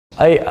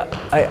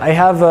I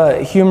have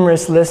a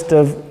humorous list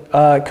of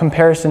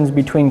comparisons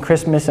between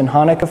Christmas and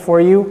Hanukkah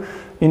for you.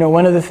 You know,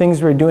 one of the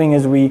things we're doing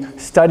as we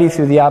study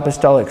through the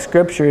apostolic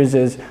scriptures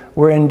is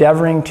we're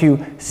endeavoring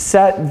to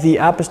set the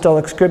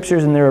apostolic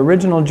scriptures in their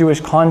original Jewish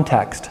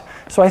context.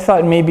 So I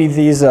thought maybe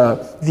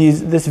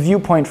this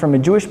viewpoint from a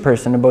Jewish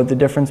person about the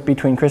difference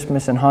between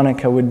Christmas and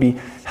Hanukkah would be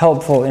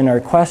helpful in our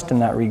quest in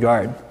that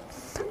regard.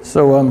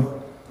 So,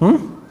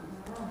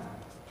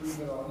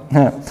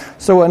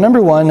 So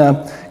number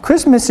one,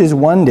 Christmas is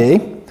one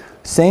day,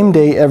 same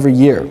day every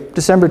year,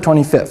 December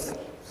 25th.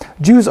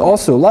 Jews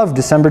also love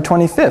December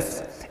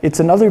 25th. It's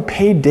another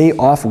paid day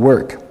off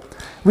work.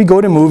 We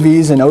go to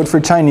movies and out for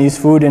Chinese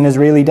food and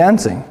Israeli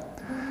dancing.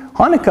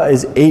 Hanukkah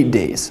is 8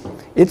 days.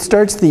 It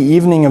starts the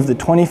evening of the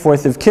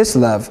 24th of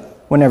Kislev,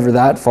 whenever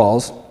that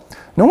falls.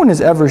 No one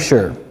is ever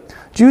sure.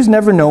 Jews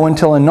never know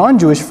until a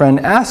non-Jewish friend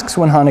asks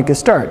when Hanukkah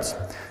starts,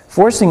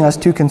 forcing us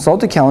to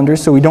consult a calendar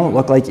so we don't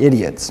look like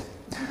idiots.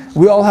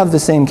 We all have the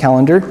same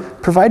calendar,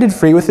 provided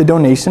free with a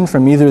donation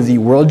from either the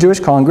World Jewish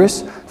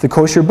Congress, the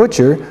Kosher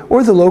Butcher,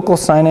 or the local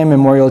Sinai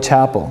Memorial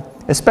Chapel,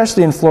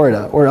 especially in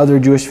Florida or other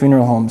Jewish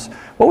funeral homes.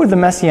 What would the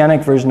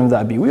Messianic version of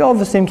that be? We all have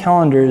the same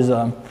calendars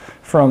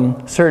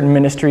from certain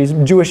ministries.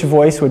 Jewish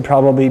Voice would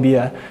probably be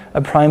a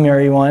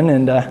primary one,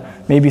 and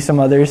maybe some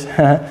others.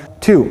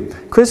 2.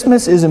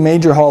 Christmas is a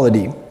major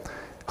holiday.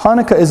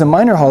 Hanukkah is a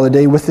minor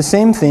holiday with the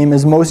same theme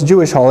as most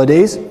Jewish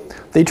holidays.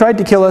 They tried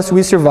to kill us,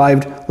 we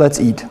survived, let's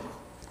eat.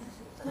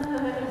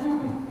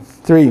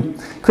 3.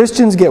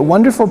 Christians get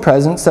wonderful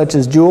presents such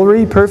as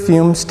jewelry,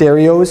 perfume,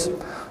 stereos.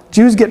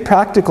 Jews get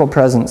practical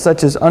presents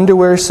such as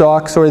underwear,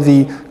 socks, or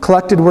the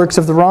collected works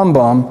of the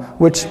Rambam,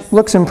 which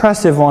looks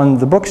impressive on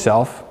the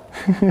bookshelf.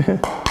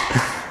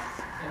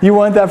 You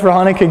want that for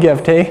Hanukkah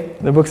gift, hey?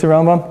 The books of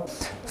Rambam?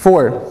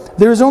 4.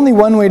 There is only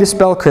one way to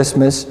spell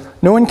Christmas.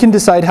 No one can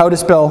decide how to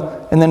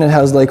spell, and then it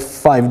has like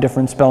 5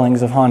 different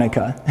spellings of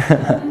Hanukkah.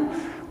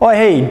 Well,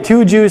 hey,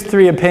 2 Jews,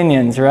 3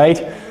 opinions,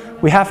 right?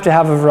 We have to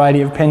have a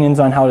variety of opinions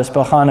on how to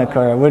spell Hanukkah,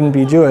 or it wouldn't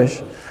be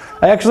Jewish.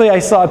 I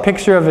saw a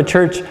picture of a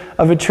church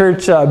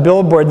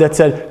billboard that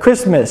said,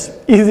 Christmas,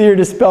 easier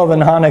to spell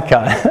than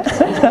Hanukkah.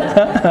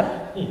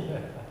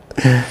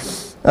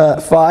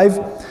 5.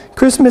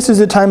 Christmas is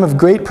a time of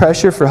great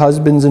pressure for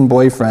husbands and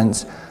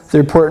boyfriends.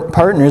 Their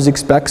partners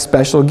expect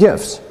special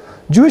gifts.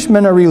 Jewish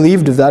men are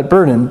relieved of that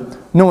burden.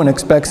 No one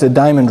expects a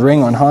diamond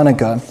ring on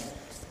Hanukkah.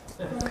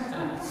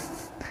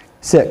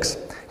 6.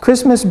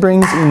 Christmas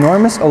brings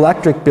enormous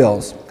electric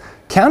bills.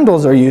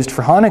 Candles are used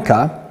for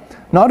Hanukkah.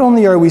 Not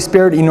only are we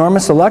spared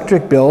enormous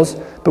electric bills,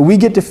 but we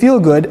get to feel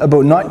good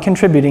about not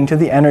contributing to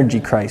the energy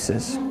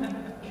crisis.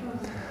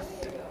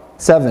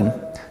 7.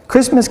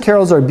 Christmas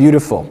carols are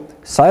beautiful.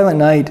 Silent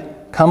Night,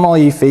 Come All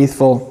Ye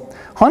Faithful.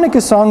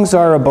 Hanukkah songs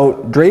are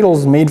about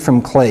dreidels made from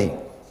clay,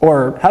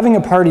 or having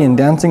a party and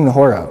dancing the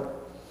hora.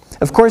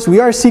 Of course, we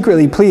are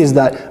secretly pleased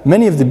that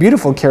many of the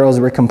beautiful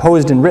carols were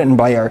composed and written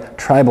by our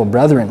tribal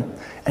brethren.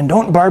 And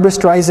don't Barbra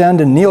Streisand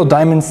and Neil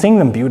Diamond sing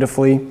them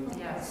beautifully?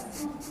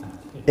 Yes.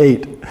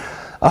 8.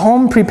 A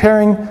home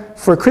preparing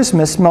for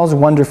Christmas smells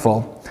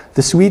wonderful.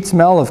 The sweet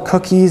smell of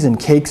cookies and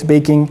cakes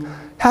baking.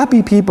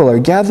 Happy people are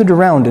gathered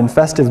around in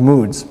festive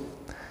moods.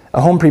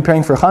 A home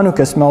preparing for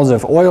Hanukkah smells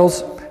of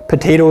oils,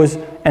 potatoes,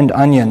 and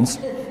onions.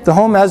 The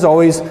home, as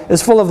always,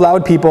 is full of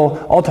loud people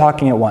all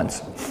talking at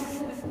once.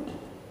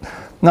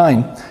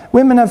 9.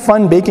 Women have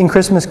fun baking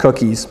Christmas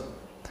cookies.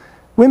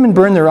 Women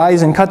burn their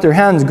eyes and cut their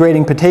hands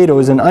grating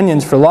potatoes and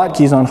onions for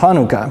latkes on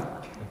Hanukkah.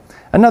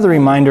 Another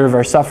reminder of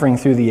our suffering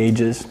through the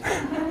ages.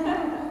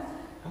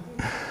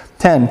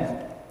 10.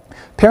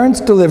 Parents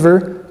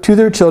deliver to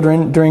their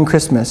children during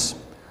Christmas.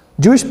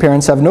 Jewish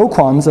parents have no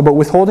qualms about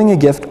withholding a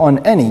gift on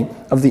any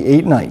of the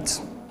 8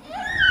 nights.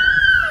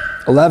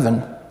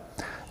 11.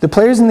 The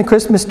players in the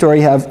Christmas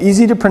story have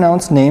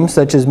easy-to-pronounce names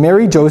such as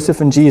Mary,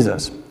 Joseph, and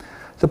Jesus.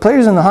 The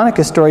players in the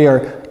Hanukkah story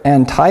are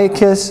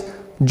Antiochus,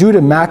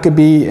 Judah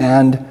Maccabee,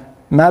 and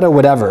Matta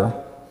whatever.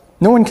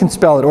 No one can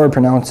spell it or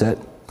pronounce it.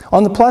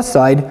 On the plus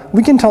side,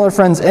 we can tell our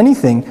friends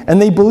anything, and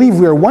they believe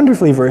we are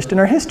wonderfully versed in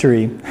our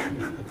history.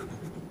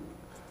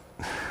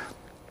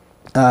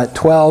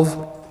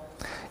 12.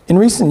 In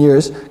recent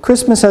years,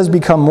 Christmas has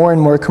become more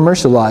and more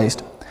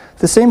commercialized.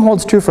 The same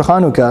holds true for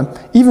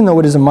Hanukkah, even though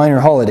it is a minor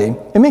holiday.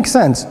 It makes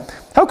sense.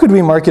 How could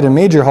we market a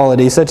major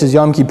holiday such as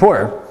Yom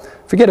Kippur?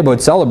 Forget about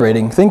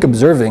celebrating, think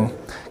observing.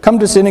 Come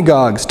to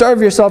synagogue,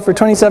 starve yourself for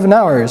 27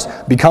 hours,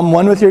 become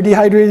one with your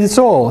dehydrated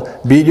soul,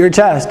 beat your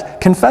chest,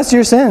 confess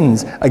your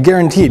sins. A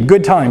guaranteed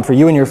good time for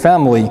you and your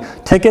family.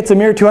 Tickets a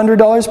mere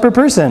 $200 per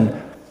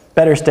person.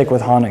 Better stick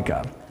with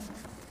Hanukkah.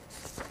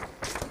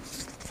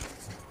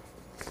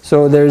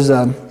 So there's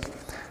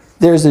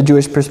a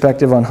Jewish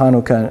perspective on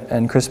Hanukkah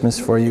and Christmas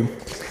for you.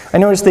 I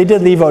noticed they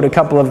did leave out a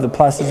couple of the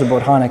pluses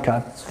about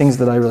Hanukkah, things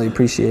that I really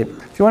appreciate.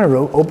 If you want to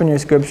open your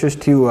scriptures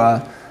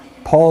to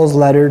Paul's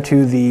letter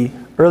to the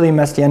early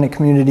Messianic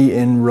community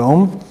in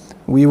Rome,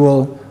 we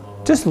will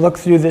just look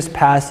through this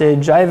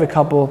passage. I have a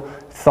couple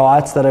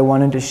thoughts that I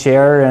wanted to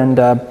share, and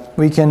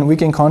we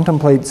can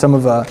contemplate some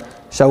of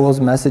Shaul's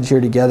message here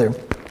together.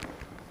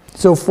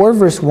 So for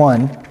verse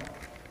 1,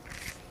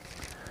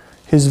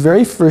 his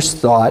very first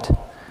thought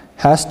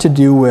has to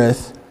do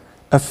with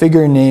a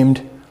figure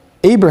named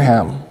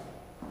Abraham,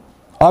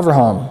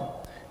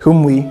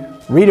 whom we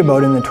read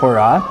about in the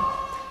Torah.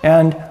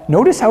 And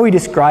notice how he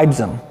describes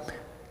him.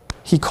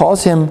 He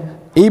calls him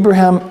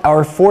Abraham,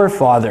 our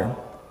forefather,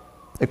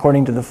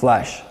 according to the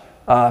flesh.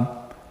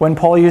 When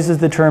Paul uses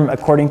the term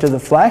according to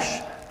the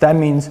flesh, that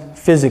means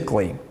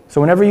physically.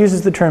 So whenever he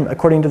uses the term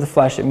according to the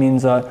flesh, it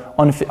means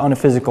on a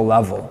physical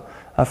level.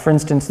 For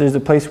instance, there's a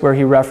place where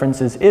he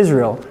references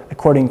Israel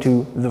according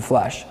to the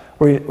flesh,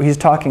 where he's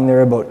talking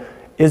there about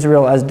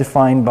Israel as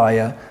defined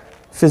by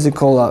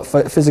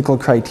physical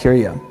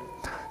criteria.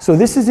 So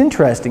this is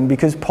interesting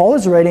because Paul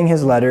is writing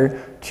his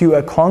letter to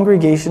a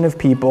congregation of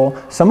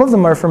people. Some of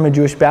them are from a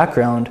Jewish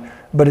background,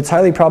 but it's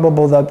highly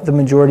probable that the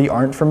majority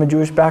aren't from a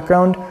Jewish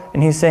background.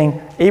 And he's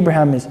saying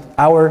Abraham is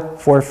our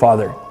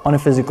forefather on a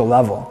physical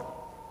level.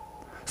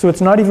 So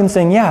it's not even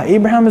saying, yeah,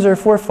 Abraham is our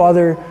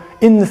forefather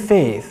in the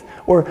faith,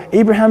 or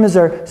Abraham is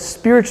our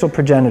spiritual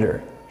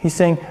progenitor. He's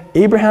saying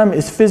Abraham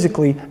is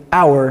physically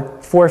our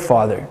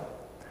forefather.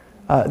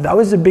 That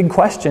was a big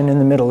question in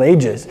the Middle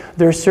Ages.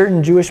 There are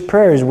certain Jewish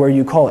prayers where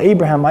you call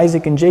Abraham,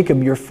 Isaac, and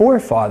Jacob your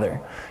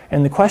forefather.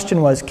 And the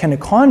question was, can a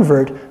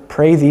convert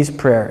pray these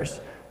prayers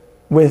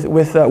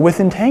with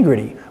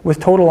integrity,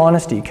 with total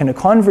honesty? Can a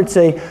convert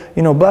say,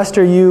 blessed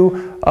are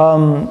you,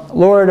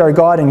 Lord our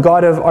God and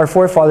God of our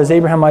forefathers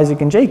Abraham,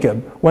 Isaac, and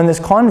Jacob, when this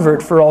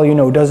convert, for all you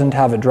know, doesn't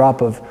have a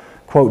drop of,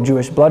 quote,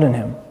 Jewish blood in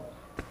him?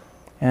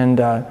 And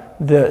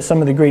some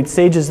of the great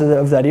sages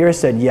of that era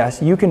said, yes,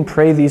 you can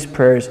pray these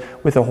prayers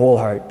with a whole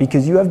heart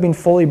because you have been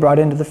fully brought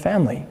into the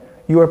family.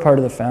 You are part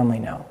of the family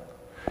now.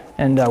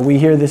 And we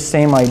hear this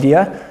same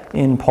idea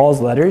in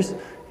Paul's letters.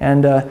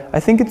 And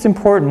I think it's an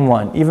important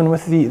one, even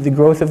with the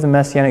growth of the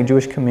Messianic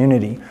Jewish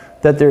community,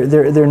 that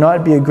there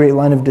not be a great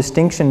line of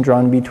distinction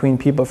drawn between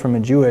people from a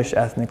Jewish,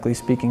 ethnically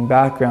speaking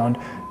background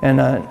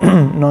and a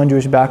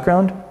non-Jewish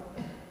background.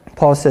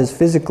 Paul says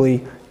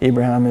physically,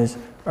 Abraham is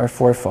our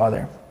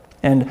forefather.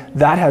 And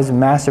that has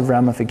massive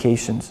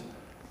ramifications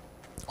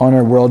on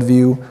our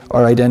worldview,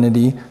 our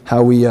identity,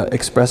 how we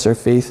express our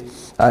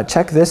faith.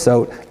 Check this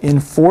out. In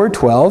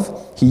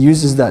 4:12, he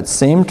uses that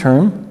same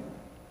term.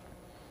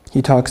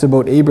 He talks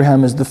about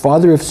Abraham as the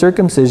father of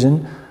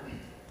circumcision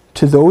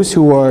to those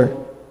who are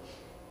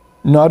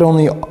not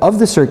only of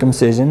the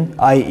circumcision,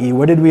 i.e.,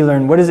 what did we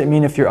learn? What does it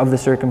mean if you're of the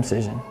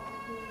circumcision?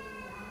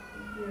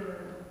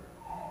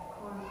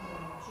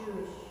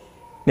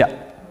 Yeah.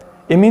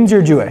 It means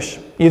you're Jewish,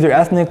 either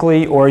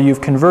ethnically or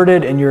you've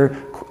converted and you're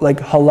like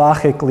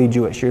halachically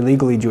Jewish, you're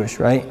legally Jewish,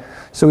 right?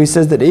 So he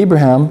says that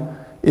Abraham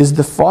is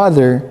the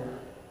father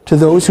to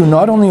those who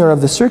not only are of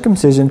the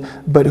circumcision,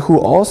 but who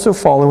also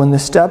follow in the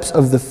steps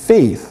of the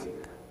faith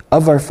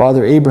of our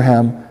father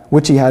Abraham,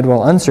 which he had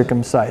while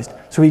uncircumcised.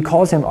 So he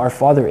calls him our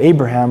father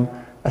Abraham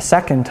a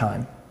second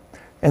time.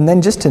 And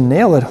then just to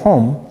nail it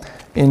home,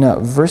 in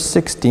verse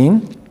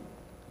 16,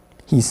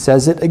 he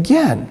says it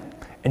again.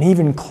 And he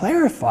even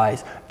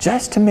clarifies,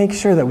 just to make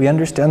sure that we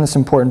understand this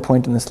important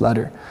point in this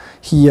letter.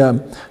 He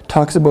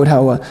talks about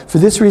how, for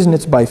this reason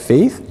it's by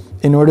faith,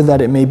 in order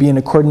that it may be in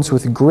accordance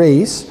with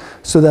grace,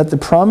 so that the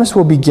promise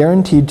will be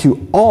guaranteed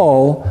to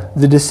all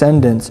the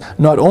descendants,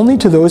 not only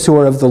to those who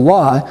are of the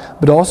law,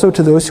 but also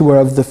to those who are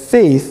of the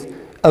faith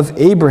of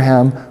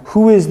Abraham,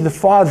 who is the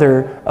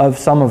father of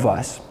some of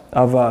us,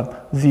 of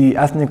the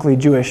ethnically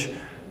Jewish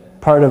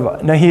part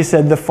of. Now he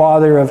said the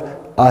father of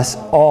us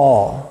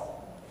all.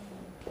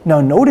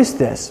 Now notice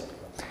this.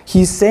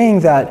 He's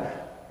saying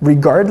that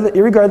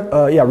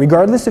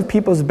regardless of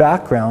people's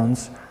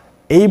backgrounds,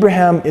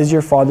 Abraham is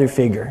your father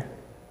figure.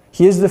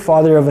 He is the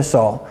father of us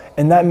all.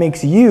 And that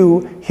makes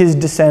you his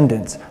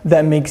descendants.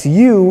 That makes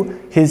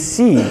you his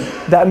seed.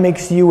 That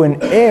makes you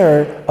an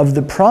heir of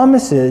the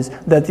promises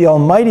that the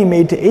Almighty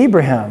made to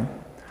Abraham.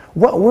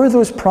 What were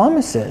those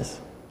promises?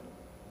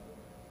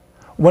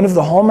 One of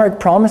the hallmark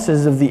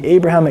promises of the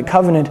Abrahamic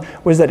covenant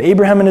was that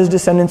Abraham and his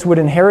descendants would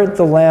inherit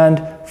the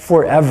land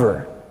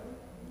forever.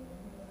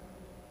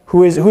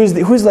 Who is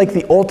like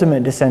the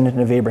ultimate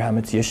descendant of Abraham?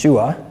 It's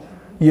Yeshua.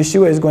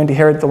 Yeshua is going to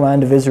inherit the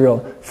land of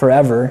Israel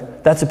forever.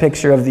 That's a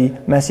picture of the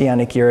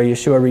Messianic era,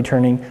 Yeshua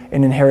returning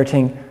and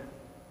inheriting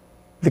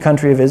the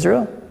country of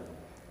Israel.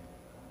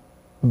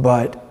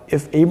 But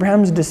if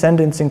Abraham's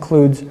descendants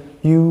includes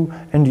you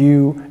and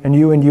you and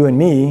you and you and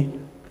me,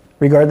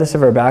 regardless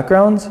of our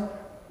backgrounds,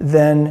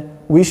 then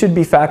we should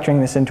be factoring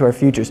this into our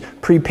futures.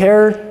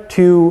 Prepare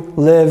to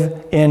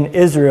live in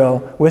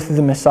Israel with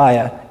the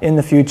Messiah in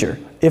the future,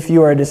 if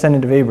you are a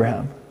descendant of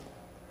Abraham.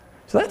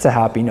 So that's a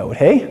happy note,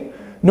 hey?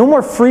 No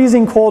more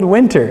freezing cold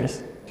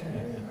winters.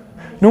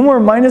 No more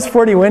minus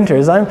 40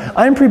 winters.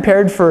 I'm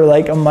prepared for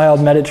like a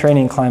mild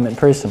Mediterranean climate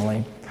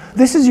personally.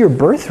 This is your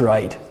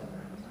birthright.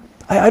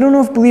 I don't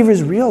know if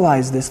believers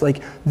realize this.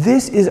 Like,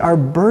 this is our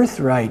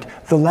birthright.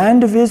 The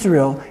land of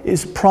Israel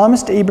is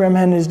promised to Abraham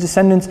and his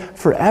descendants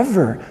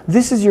forever.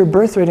 This is your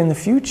birthright in the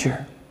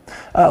future.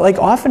 Like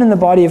often in the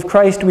body of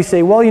Christ, we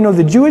say, well,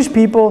 the Jewish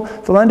people,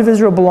 the land of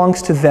Israel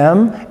belongs to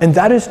them, and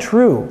that is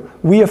true.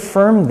 we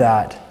affirm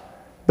that.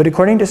 But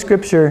according to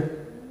Scripture,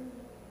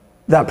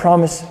 that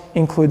promise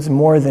includes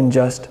more than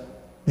just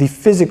the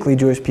physically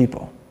Jewish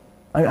people.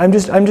 I'm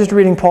just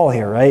reading Paul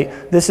here, right?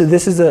 This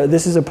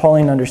is a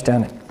Pauline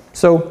understanding.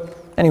 So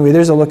anyway,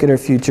 there's a look at our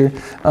future.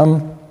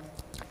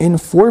 In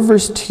 4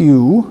 verse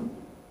 2,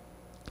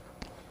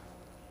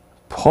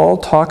 Paul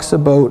talks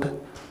about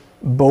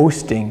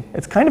boasting.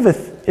 It's kind of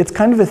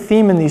a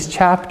theme in these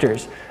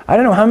chapters. I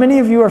don't know, how many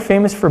of you are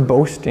famous for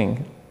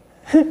boasting?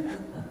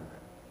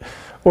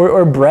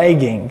 or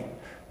bragging?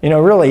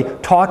 Really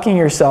talking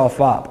yourself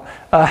up.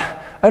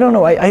 I don't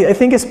know, I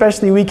think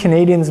especially we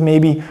Canadians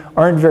maybe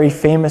aren't very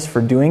famous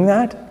for doing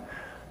that.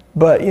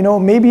 But,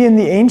 maybe in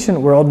the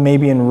ancient world,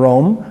 maybe in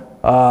Rome,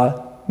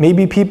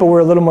 maybe people were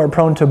a little more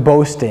prone to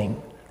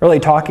boasting, really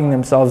talking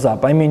themselves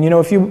up. I mean,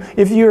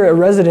 if you're a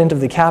resident of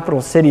the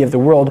capital city of the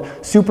world,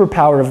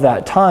 superpower of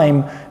that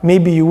time,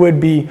 maybe you would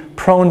be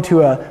prone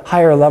to a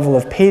higher level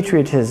of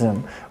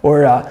patriotism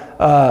or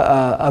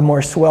a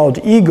more swelled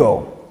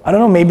ego. I don't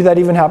know, maybe that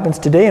even happens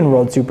today in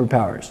world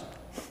superpowers.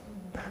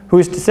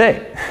 Who's to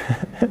say?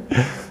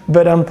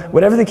 But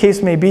whatever the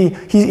case may be,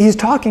 he's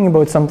talking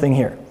about something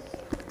here,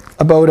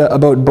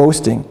 about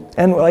boasting.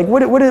 And like, what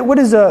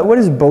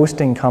does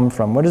boasting come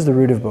from? What is the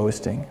root of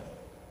boasting?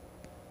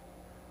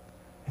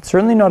 It's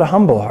certainly not a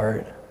humble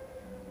heart.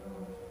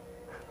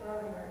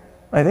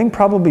 I think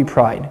probably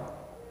pride.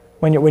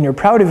 When you're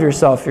proud of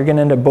yourself, you're going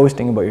to end up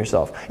boasting about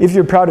yourself. If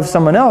you're proud of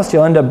someone else,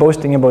 you'll end up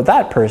boasting about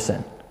that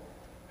person.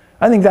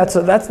 I think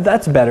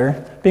that's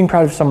better, being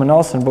proud of someone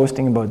else and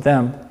boasting about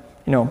them.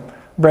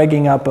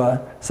 Bragging up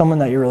someone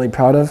that you're really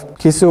proud of.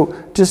 Okay, so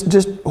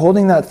just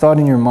holding that thought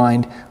in your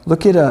mind,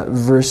 look at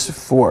verse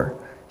 4.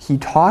 He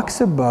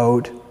talks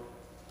about,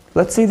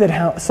 let's say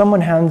that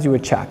someone hands you a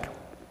check.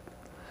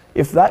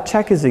 If that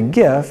check is a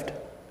gift,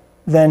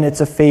 then it's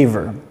a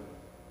favor,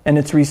 and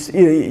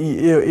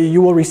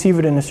you will receive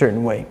it in a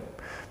certain way.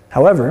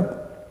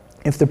 However,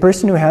 if the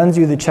person who hands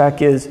you the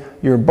check is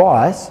your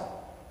boss,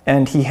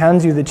 and he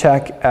hands you the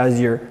check as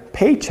your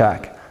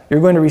paycheck, you're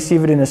going to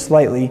receive it in a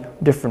slightly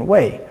different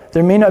way.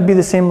 There may not be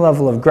the same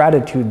level of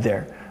gratitude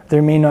there.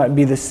 There may not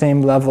be the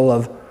same level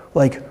of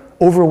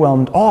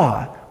overwhelmed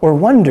awe or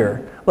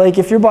wonder. Like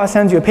if your boss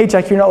hands you a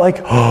paycheck, you're not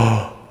like,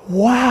 oh,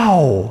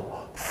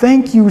 wow,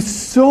 thank you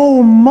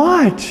so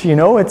much.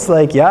 It's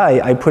like, yeah,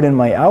 I put in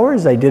my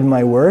hours, I did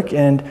my work,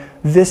 and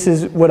this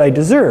is what I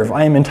deserve.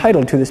 I am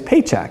entitled to this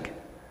paycheck.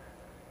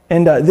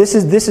 And this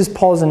is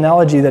Paul's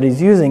analogy that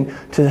he's using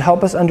to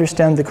help us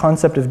understand the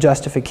concept of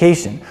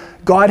justification.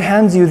 God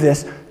hands you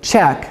this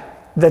check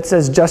that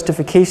says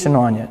justification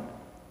on it.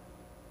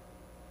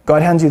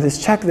 God hands you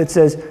this check that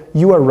says,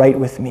 you are right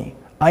with me.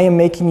 I am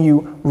making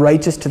you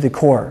righteous to the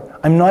core.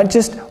 I'm not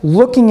just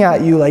looking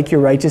at you like you're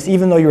righteous,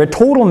 even though you're a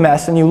total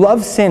mess and you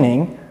love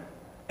sinning.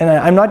 And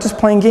I'm not just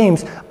playing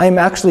games. I'm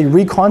actually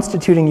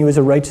reconstituting you as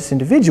a righteous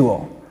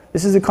individual.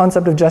 This is the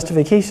concept of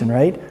justification,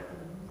 right?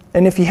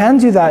 And if he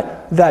hands you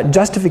that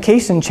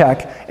justification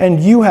check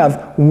and you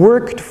have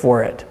worked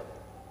for it,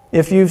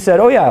 if you've said,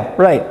 oh yeah,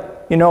 right,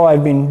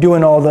 I've been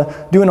doing all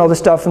the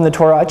stuff in the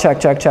Torah,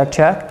 check.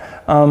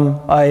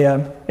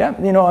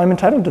 I'm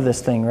entitled to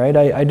this thing, right?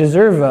 I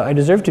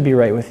deserve to be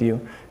right with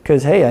you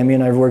because, hey,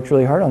 I've worked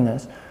really hard on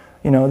this.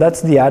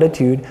 That's the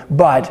attitude.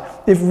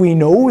 But if we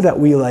know that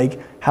we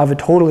have a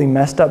totally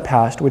messed up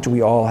past, which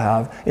we all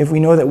have, if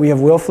we know that we have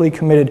willfully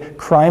committed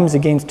crimes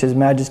against His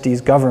Majesty's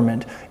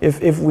government,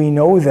 if we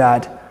know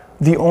that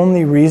the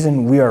only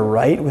reason we are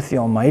right with the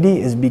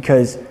Almighty is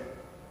because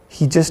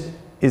He just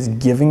is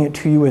giving it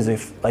to you as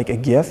a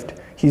gift,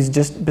 He's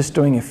just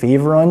bestowing a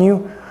favor on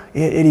you,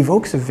 it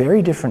evokes a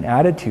very different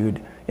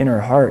attitude in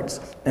our hearts,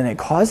 and it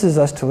causes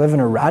us to live in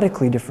a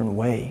radically different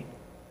way.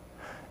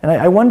 And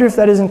I wonder if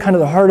that isn't kind of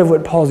the heart of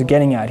what Paul's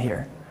getting at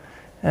here.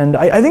 And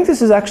I think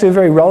this is actually a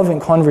very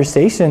relevant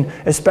conversation,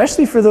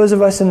 especially for those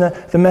of us in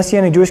the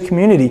Messianic Jewish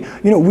community.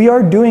 We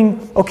are doing,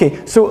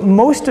 so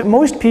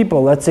most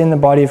people, let's say in the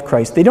body of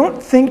Christ, they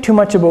don't think too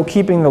much about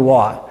keeping the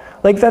law.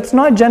 That's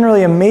not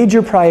generally a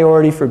major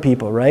priority for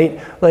people,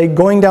 right? Like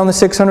going down the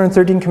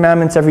 613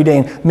 commandments every day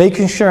and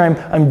making sure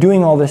I'm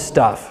doing all this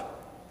stuff.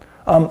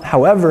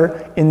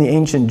 However, in the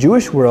ancient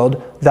Jewish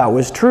world, that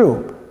was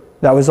true.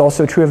 That was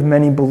also true of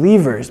many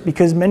believers,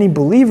 because many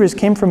believers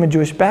came from a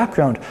Jewish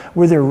background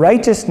where their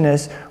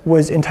righteousness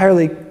was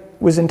entirely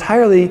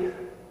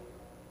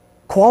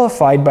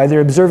qualified by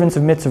their observance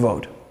of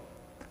mitzvot.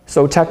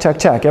 So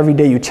check. Every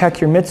day you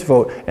check your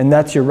mitzvot, and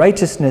that's your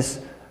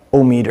righteousness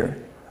meter.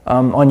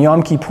 On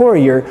Yom Kippur,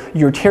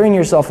 you're tearing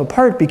yourself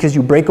apart because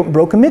you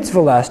broke a mitzvah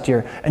last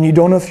year, and you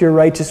don't know if you're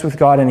righteous with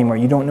God anymore.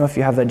 You don't know if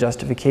you have that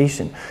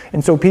justification.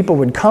 And so people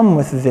would come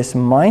with this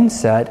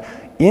mindset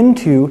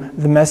into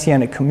the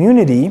Messianic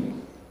community,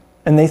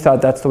 and they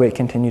thought that's the way it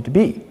continued to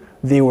be.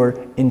 They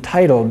were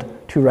entitled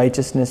to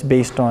righteousness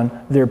based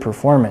on their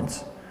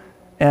performance.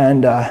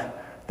 And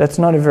that's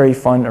not a very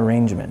fun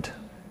arrangement,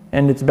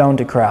 and it's bound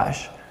to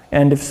crash.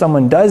 And if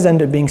someone does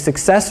end up being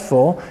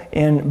successful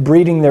in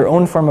breeding their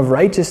own form of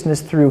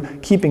righteousness through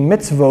keeping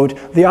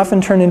mitzvot, they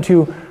often turn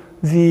into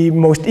the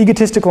most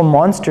egotistical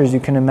monsters you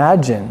can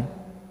imagine,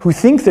 who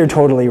think they're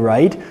totally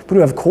right, but who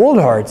have cold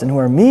hearts and who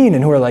are mean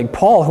and who are like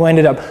Paul, who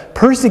ended up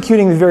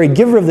persecuting the very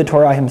giver of the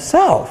Torah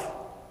himself.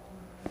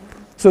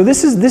 So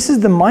this is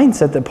the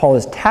mindset that Paul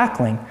is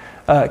tackling,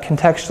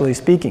 contextually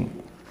speaking.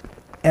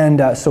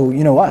 And so,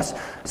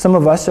 some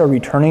of us are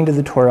returning to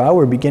the Torah,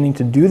 we're beginning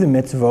to do the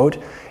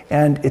mitzvot,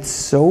 and it's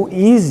so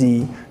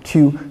easy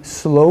to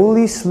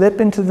slowly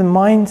slip into the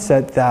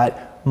mindset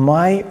that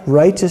my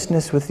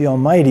righteousness with the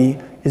Almighty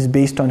is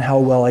based on how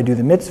well I do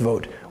the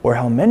mitzvot, or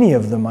how many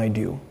of them I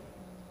do,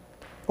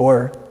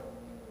 or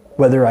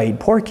whether I eat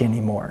pork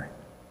anymore,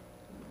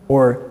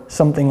 or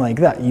something like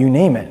that. You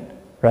name it,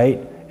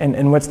 right?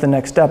 And what's the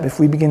next step? If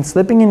we begin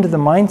slipping into the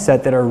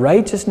mindset that our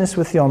righteousness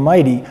with the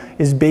Almighty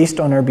is based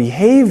on our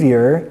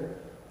behavior,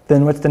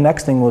 then what's the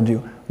next thing we'll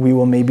do? We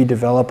will maybe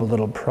develop a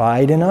little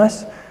pride in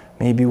us.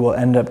 Maybe we'll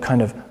end up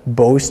kind of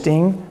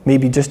boasting,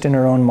 maybe just in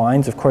our own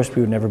minds. Of course,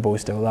 we would never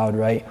boast out loud,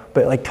 right?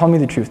 But tell me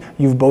the truth.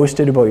 You've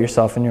boasted about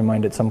yourself in your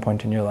mind at some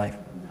point in your life.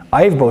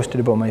 I've boasted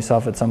about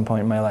myself at some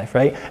point in my life,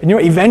 right? And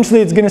eventually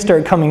it's going to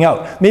start coming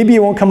out. Maybe it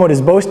won't come out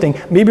as boasting.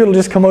 Maybe it'll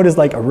just come out as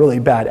like a really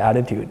bad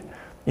attitude.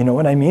 You know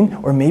what I mean?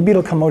 Or maybe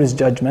it'll come out as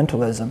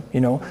judgmentalism.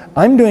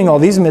 I'm doing all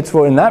these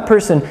mitzvot and that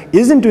person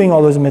isn't doing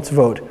all those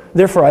mitzvot.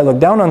 Therefore, I look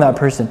down on that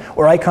person.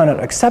 Or I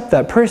cannot accept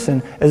that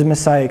person as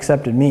Messiah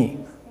accepted me.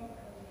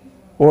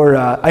 Or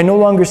I no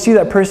longer see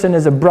that person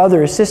as a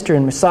brother or sister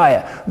in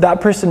Messiah.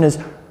 That person is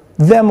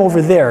them over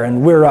there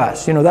and we're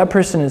us. That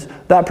person is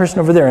that person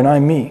over there and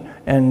I'm me.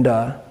 And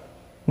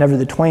never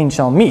the twain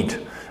shall meet.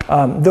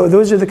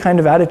 Those are the kind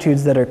of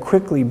attitudes that are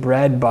quickly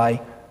bred by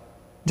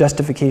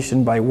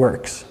justification by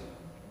works.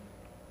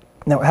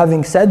 Now,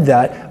 having said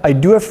that, I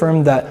do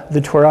affirm that the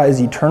Torah is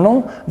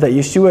eternal, that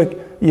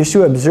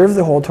Yeshua observed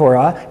the whole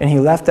Torah, and he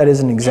left that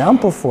as an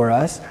example for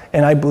us,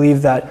 and I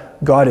believe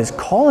that God is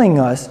calling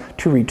us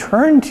to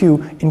return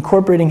to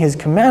incorporating his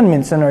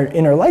commandments in our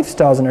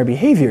lifestyles and our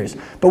behaviors,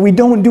 but we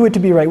don't do it to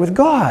be right with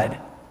God.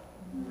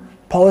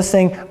 Paul is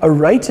saying a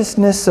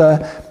righteousness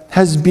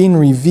has been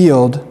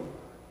revealed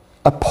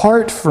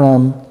apart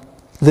from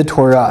the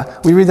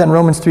Torah. We read that in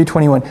Romans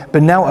 3:21,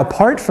 but now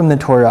apart from the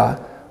Torah,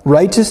 the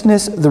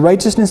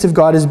righteousness of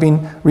God is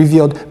being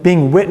revealed,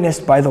 being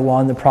witnessed by the law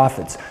and the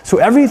prophets. So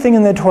everything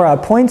in the Torah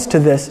points to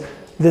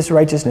this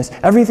righteousness.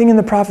 Everything in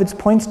the prophets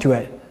points to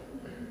it.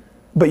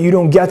 But you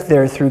don't get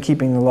there through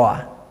keeping the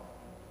law.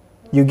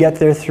 You get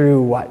there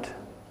through what?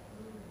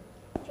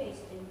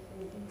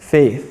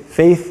 Faith.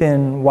 Faith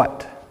in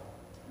what?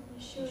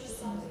 Yeshua's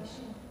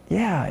salvation.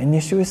 Yeah, in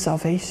Yeshua's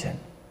salvation.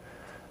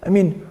 I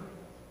mean,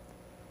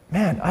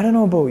 man, I don't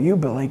know about you,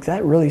 but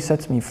that really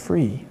sets me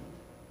free.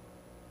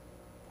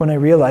 When I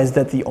realize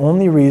that the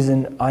only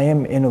reason I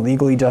am in a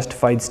legally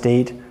justified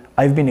state,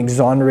 I've been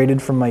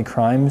exonerated from my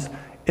crimes,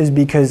 is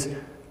because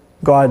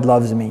God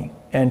loves me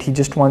and he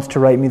just wants to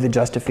write me the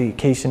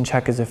justification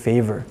check as a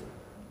favor.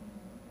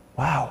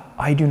 Wow,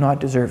 I do not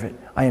deserve it.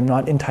 I am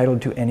not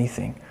entitled to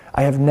anything.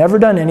 I have never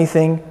done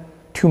anything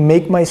to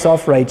make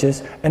myself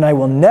righteous, and I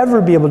will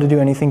never be able to do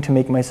anything to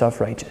make myself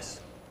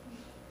righteous.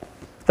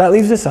 That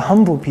leaves us a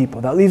humble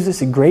people. That leaves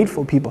us a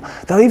grateful people.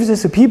 That leaves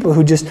us a people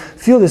who just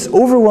feel this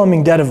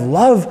overwhelming debt of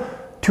love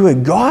to a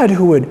God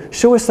who would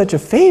show us such a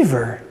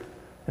favor.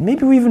 And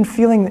maybe we even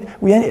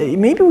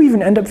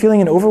end up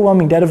feeling an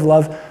overwhelming debt of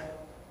love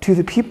to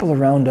the people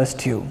around us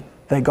too,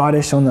 that God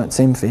has shown that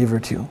same favor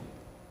to.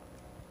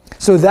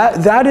 So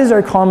that is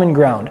our common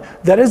ground.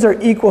 That is our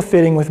equal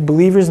fitting with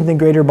believers in the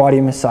greater body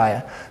of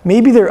Messiah.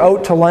 Maybe they're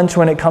out to lunch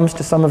when it comes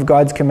to some of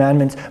God's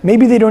commandments.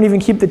 Maybe they don't even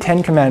keep the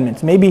 10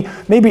 commandments. Maybe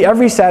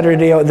every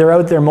Saturday they're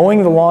out there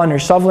mowing the lawn or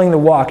shoveling the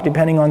walk,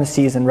 depending on the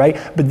season, right?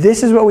 But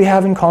this is what we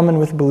have in common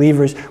with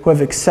believers who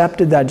have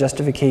accepted that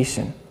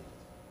justification.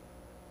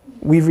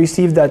 We've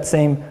received that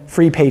same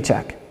free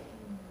paycheck.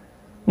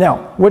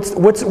 Now, what's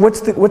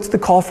the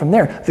call from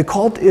there? The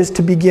call is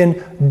to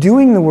begin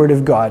doing the Word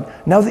of God.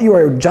 Now that you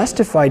are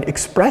justified,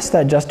 express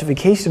that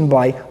justification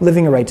by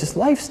living a righteous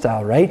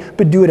lifestyle, right?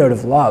 But do it out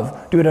of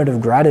love. Do it out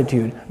of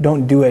gratitude.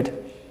 Don't do it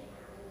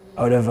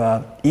out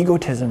of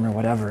egotism or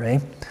whatever, eh?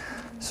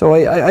 So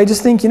I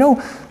just think,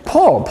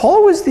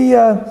 Paul was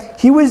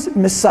he was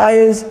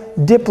Messiah's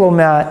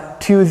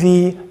diplomat to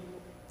the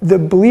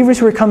believers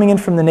who are coming in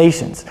from the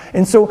nations.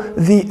 And so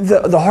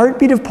the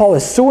heartbeat of Paul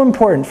is so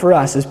important for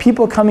us as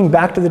people coming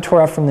back to the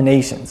Torah from the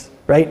nations,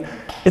 right?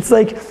 It's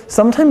like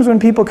sometimes when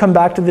people come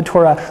back to the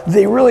Torah,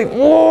 they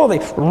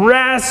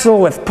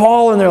wrestle with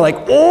Paul and they're like,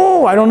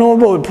 I don't know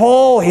about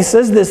Paul. He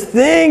says this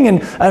thing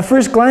and at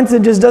first glance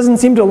it just doesn't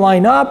seem to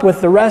line up with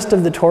the rest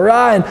of the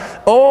Torah.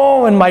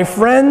 And my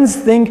friends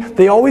think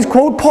they always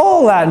quote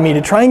Paul at me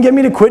to try and get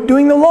me to quit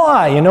doing the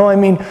law.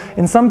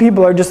 And some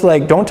people are just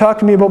like, don't talk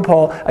to me about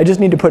Paul. I just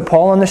need to put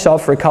Paul on the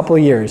shelf for a couple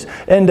of years.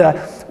 And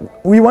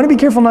we want to be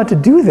careful not to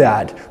do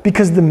that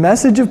because the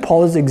message of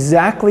Paul is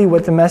exactly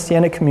what the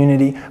Messianic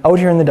community out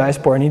here in the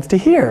diaspora needs to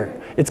hear.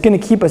 It's going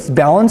to keep us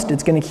balanced.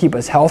 It's going to keep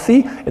us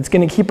healthy. It's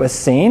going to keep us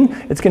sane.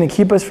 It's going to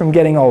keep us from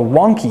getting all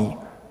wonky.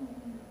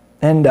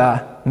 And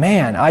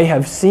man, I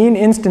have seen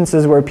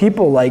instances where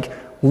people like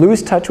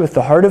lose touch with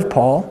the heart of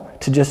Paul,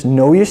 to just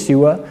know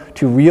Yeshua,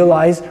 to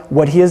realize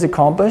what he has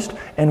accomplished,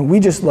 and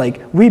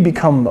we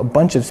become a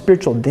bunch of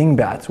spiritual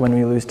dingbats when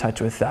we lose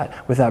touch with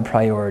that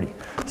priority.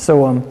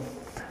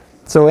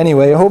 So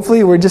anyway,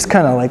 hopefully we're just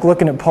kind of like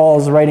looking at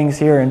Paul's writings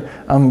here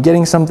and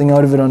getting something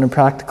out of it on a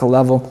practical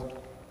level.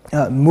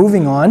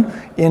 Moving on,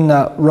 in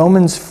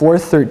Romans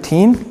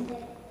 4:13.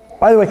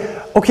 By the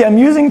way, okay, I'm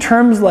using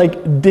terms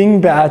like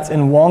dingbats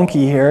and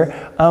wonky here.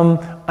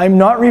 I'm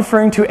not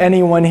referring to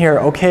anyone here,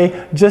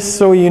 okay? Just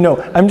so you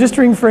know. I'm just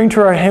referring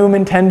to our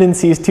human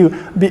tendencies to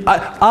be...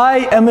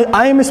 I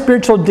am a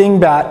spiritual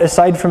dingbat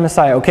aside from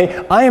Messiah,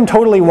 okay? I am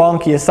totally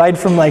wonky aside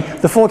from like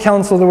the full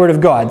counsel of the Word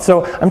of God.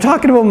 So I'm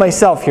talking about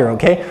myself here,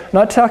 okay?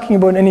 Not talking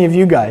about any of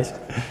you guys.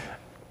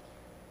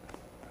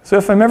 So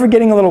if I'm ever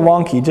getting a little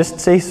wonky, just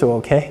say so,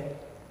 okay?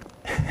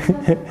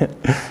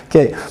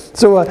 Okay,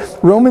 so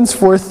Romans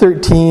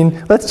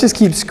 4:13, let's just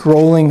keep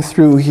scrolling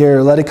through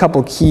here, let a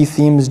couple key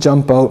themes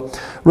jump out.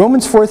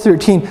 Romans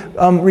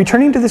 4:13,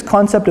 returning to this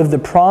concept of the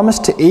promise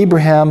to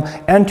Abraham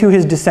and to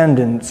his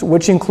descendants,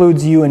 which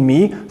includes you and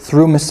me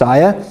through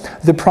Messiah.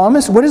 The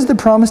promise, what is the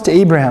promise to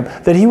Abraham?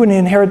 That he would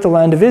inherit the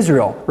land of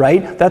Israel,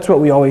 right? That's what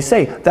we always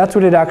say. That's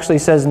what it actually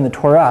says in the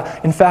Torah.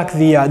 In fact,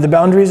 the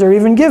boundaries are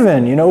even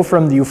given,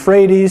 from the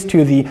Euphrates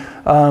to the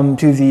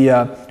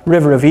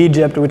river of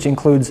Egypt, which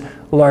includes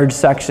large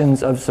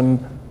sections of some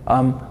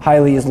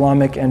highly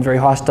Islamic and very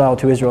hostile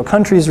to Israel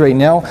countries right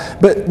now.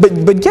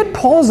 But get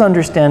Paul's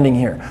understanding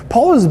here.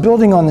 Paul is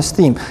building on this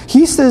theme.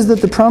 He says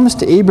that the promise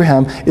to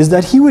Abraham is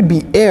that he would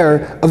be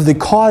heir of the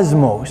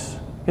cosmos,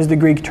 is the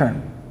Greek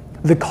term.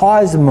 The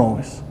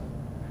cosmos.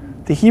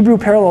 The Hebrew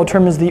parallel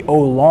term is the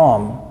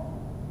olam.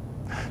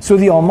 So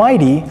the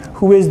Almighty,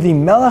 who is the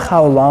Melech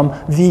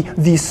HaOlam,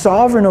 the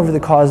sovereign over the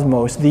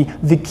cosmos,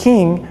 the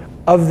king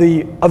of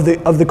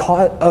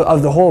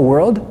the whole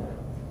world,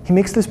 he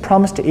makes this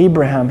promise to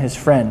Abraham, his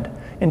friend,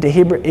 and to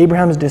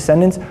Abraham's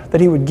descendants, that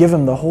he would give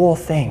him the whole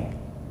thing.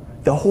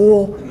 The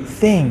whole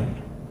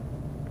thing.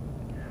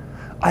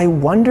 I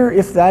wonder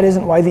if that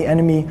isn't why the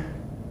enemy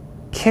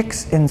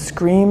kicks and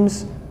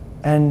screams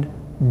and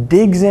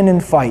digs in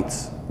and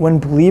fights when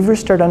believers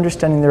start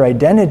understanding their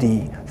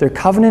identity, their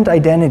covenant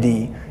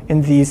identity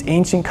in these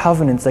ancient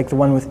covenants like the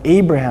one with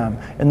Abraham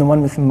and the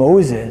one with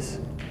Moses.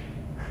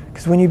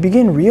 Because when you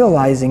begin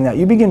realizing that,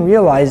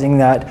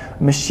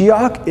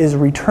 Mashiach is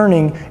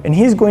returning and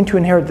he's going to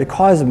inherit the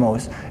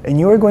cosmos and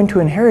you are going to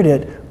inherit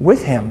it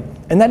with him.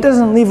 And that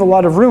doesn't leave a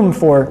lot of room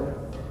for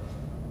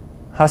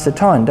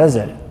Hasatan, does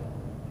it?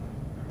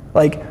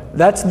 Like,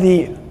 that's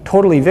the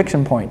total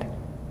eviction point.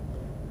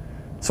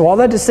 So all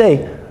that to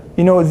say,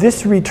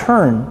 this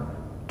return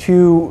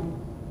to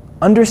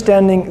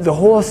understanding the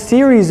whole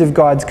series of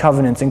God's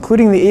covenants,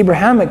 including the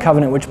Abrahamic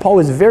covenant, which Paul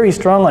is very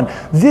strong on.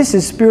 This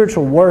is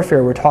spiritual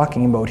warfare we're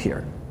talking about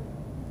here.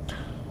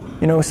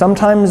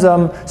 Sometimes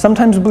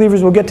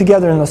believers will get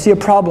together and they'll see a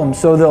problem,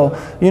 so they'll,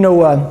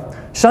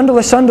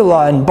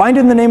 shandala and bind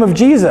it in the name of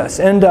Jesus.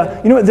 And,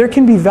 there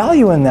can be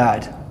value in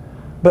that.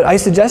 But I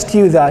suggest to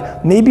you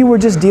that maybe we're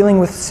just dealing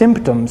with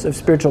symptoms of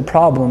spiritual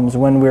problems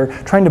when we're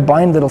trying to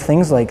bind little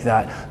things like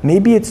that.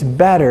 Maybe it's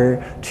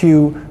better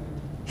to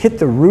hit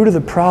the root of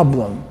the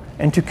problem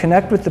and to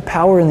connect with the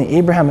power in the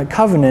Abrahamic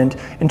covenant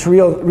and to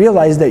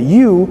realize that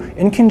you,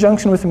 in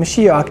conjunction with the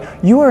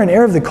Mashiach, you are an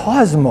heir of the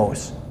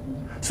cosmos.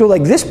 So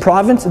like this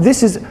province,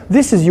 this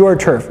is your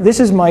turf. This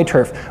is my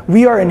turf.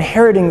 We are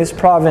inheriting this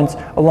province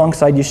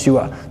alongside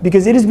Yeshua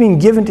because it is being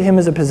given to him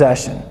as a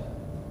possession.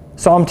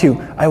 Psalm 2,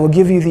 I will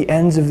give you the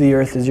ends of the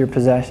earth as your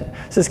possession.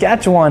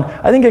 Saskatchewan,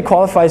 I think it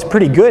qualifies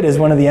pretty good as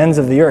one of the ends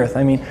of the earth.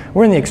 I mean,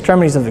 we're in the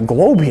extremities of the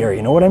globe here,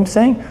 you know what I'm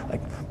saying?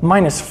 Like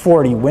minus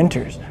 40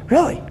 winters.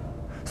 Really?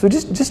 So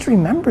just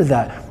remember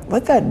that.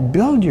 Let that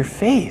build your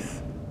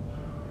faith.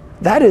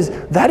 That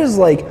is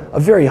like a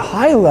very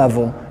high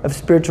level of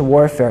spiritual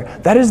warfare.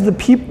 That is the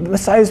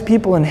Messiah's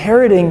people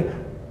inheriting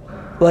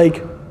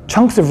like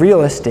chunks of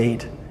real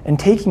estate and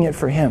taking it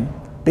for him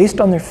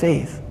based on their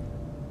faith.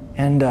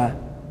 And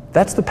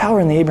that's the power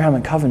in the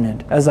Abrahamic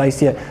covenant, as I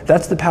see it.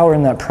 That's the power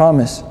in that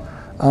promise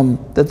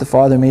that the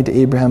Father made to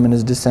Abraham and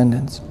his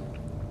descendants.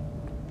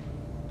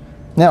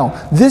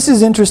 Now, this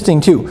is interesting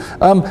too.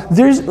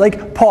 There's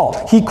like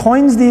Paul, he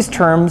coins these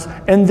terms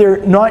and they're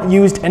not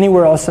used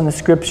anywhere else in the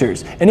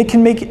scriptures. And it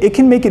can make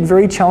it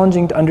very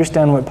challenging to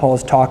understand what Paul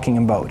is talking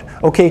about.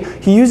 Okay,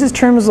 he uses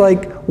terms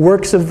like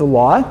works of the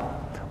law,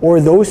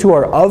 or those who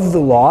are of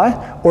the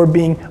law, or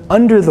being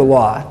under the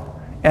law.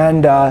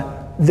 And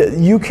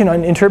you can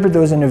interpret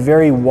those in a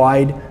very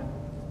wide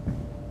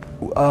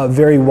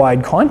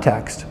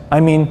context. I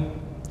mean,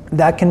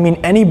 that can mean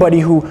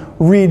anybody who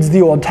reads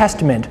the Old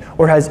Testament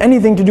or has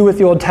anything to do with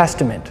the Old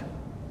Testament.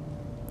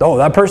 Oh,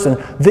 that person,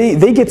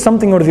 they get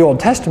something out of the Old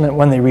Testament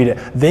when they read it.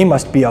 They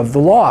must be of the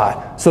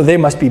law, so they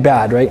must be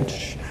bad, right?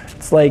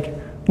 It's like,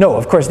 no,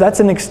 of course, that's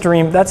an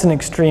extreme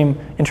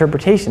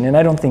interpretation, and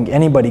I don't think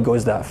anybody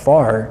goes that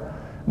far.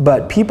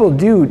 But people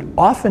do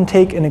often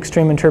take an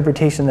extreme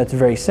interpretation that's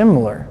very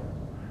similar.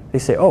 They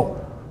say, oh,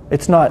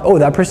 It's not, oh,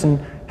 that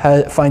person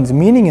finds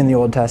meaning in the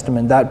Old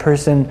Testament. That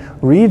person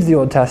reads the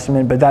Old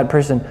Testament, but that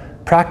person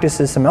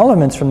practices some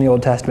elements from the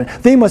Old Testament.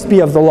 They must be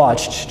of the law,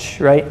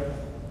 right?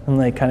 And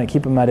like kind of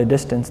keep them at a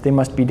distance. They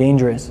must be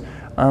dangerous.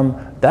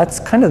 That's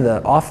kind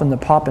of often the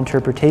pop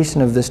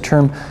interpretation of this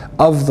term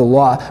of the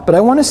law. But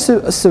I want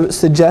to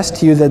suggest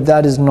to you that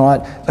that is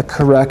not a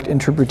correct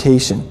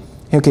interpretation.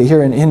 Okay,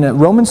 here in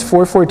Romans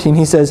 4:14,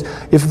 he says,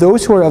 if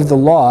those who are of the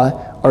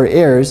law are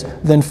heirs,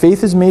 then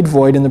faith is made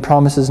void and the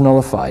promise is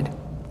nullified.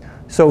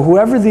 So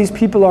whoever these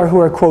people are who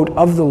are, quote,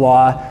 of the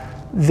law,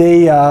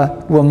 they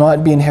will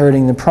not be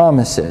inheriting the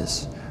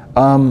promises.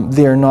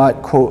 They are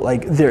not, quote,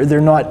 like,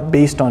 they're not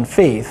based on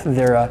faith.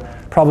 They're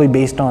probably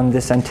based on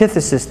this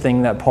antithesis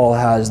thing that Paul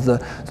has, the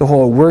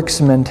whole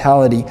works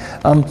mentality.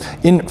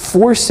 In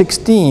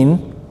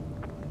 4:16,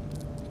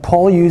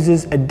 Paul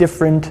uses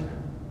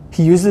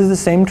he uses the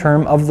same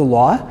term of the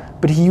law,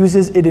 but he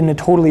uses it in a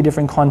totally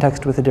different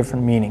context with a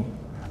different meaning.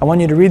 I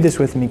want you to read this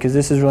with me because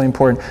this is really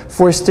important.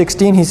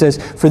 4:16, he says,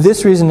 for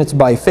this reason it's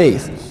by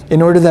faith,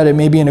 in order that it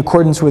may be in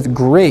accordance with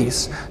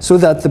grace, so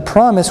that the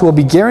promise will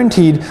be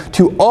guaranteed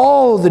to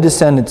all the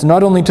descendants,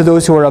 not only to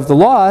those who are of the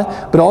law,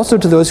 but also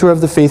to those who are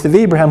of the faith of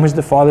Abraham, who's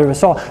the father of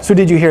us all. So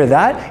did you hear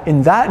that?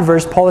 In that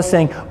verse, Paul is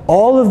saying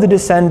all of the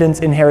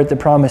descendants inherit the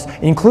promise,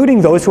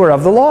 including those who are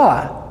of the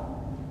law.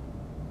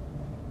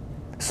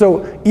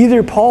 So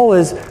either Paul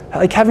is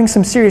like having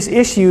some serious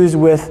issues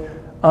with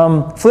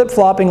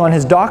flip-flopping on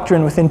his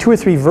doctrine within 2 or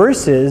 3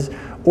 verses,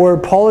 or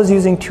Paul is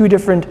using 2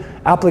 different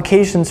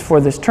applications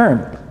for this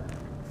term.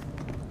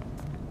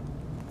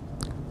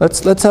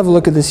 Let's have a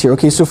look at this here.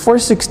 Okay, so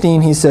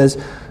 4:16, he says,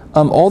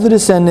 all the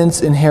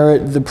descendants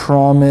inherit the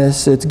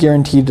promise. It's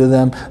guaranteed to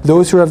them,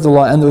 those who are of the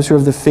law and those who are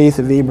of the faith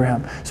of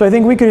Abraham. So I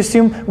think we could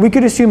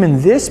assume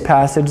in this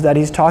passage that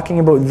he's talking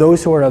about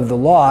those who are of the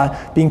law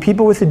being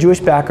people with a Jewish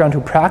background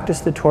who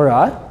practice the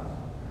Torah.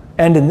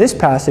 And in this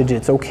passage,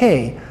 it's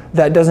okay.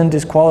 That doesn't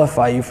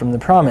disqualify you from the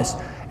promise.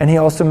 And he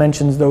also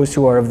mentions those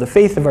who are of the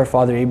faith of our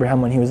father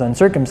Abraham when he was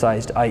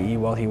uncircumcised, i.e.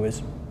 while he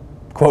was,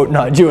 quote,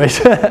 not Jewish.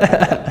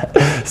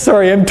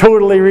 Sorry, I'm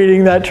totally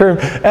reading that term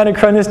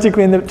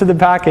anachronistically to the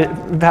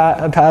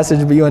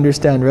passage, but you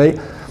understand, right?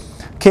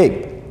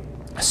 Okay,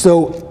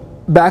 so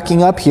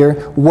backing up here,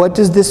 what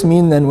does this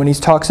mean then when he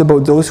talks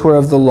about those who are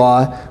of the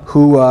law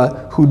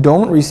who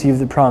don't receive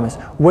the promise?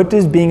 What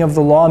does being of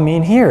the law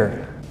mean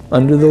here?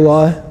 Under the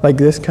law, like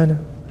this kind of?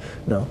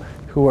 No.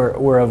 Who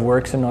are of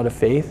works and not of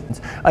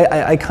faith.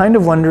 I kind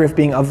of wonder if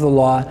being of the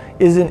law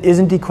isn't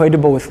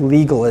equatable with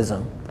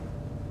legalism.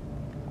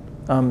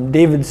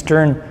 David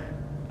Stern,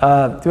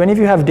 do any of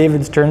you have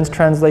David Stern's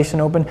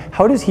translation open?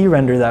 How does he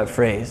render that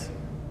phrase,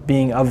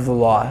 being of the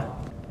law?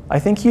 I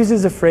think he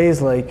uses a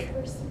phrase like,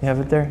 you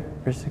have it there?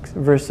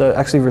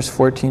 Actually verse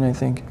 14, I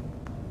think.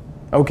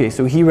 Okay,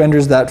 so he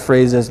renders that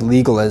phrase as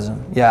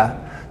legalism,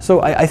 yeah. So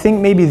I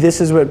think maybe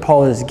this is what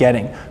Paul is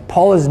getting.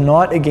 Paul is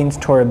not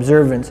against Torah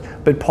observance,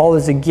 but Paul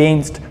is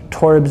against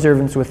Torah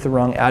observance with the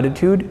wrong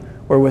attitude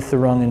or with the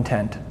wrong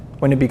intent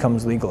when it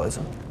becomes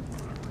legalism.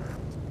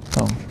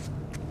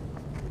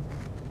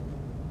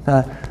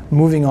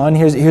 Moving on,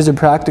 here's a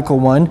practical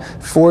one.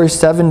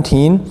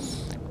 4:17,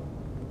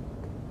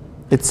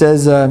 it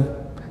says,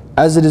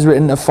 as it is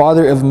written, a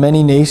father of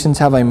many nations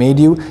have I made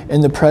you,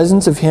 in the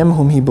presence of him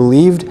whom he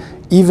believed,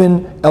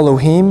 even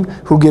Elohim,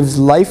 who gives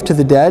life to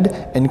the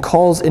dead and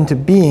calls into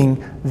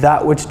being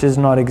that which does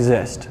not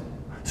exist.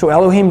 So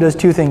Elohim does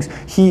 2 things.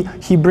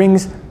 He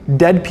brings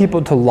dead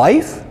people to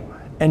life,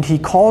 and he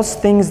calls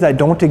things that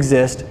don't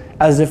exist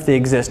as if they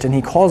exist, and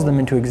he calls them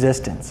into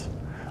existence.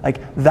 Like,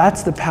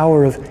 that's the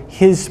power of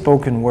his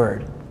spoken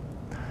word.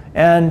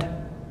 And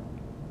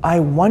I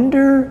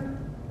wonder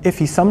if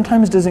he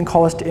sometimes doesn't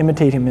call us to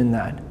imitate him in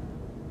that.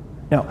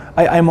 Now,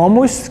 I'm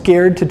almost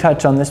scared to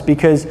touch on this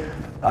because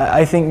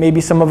I think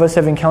maybe some of us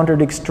have encountered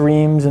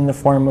extremes in the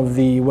form of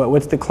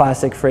what's the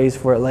classic phrase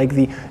for it, like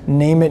the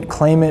name it,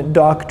 claim it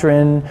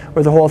doctrine,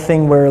 or the whole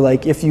thing where,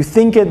 like, if you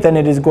think it, then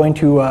it is going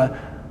to,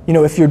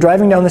 if you're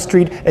driving down the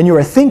street and you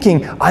are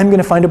thinking, I'm going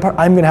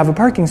to have a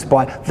parking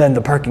spot, then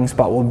the parking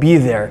spot will be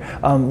there.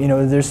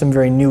 There's some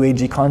very new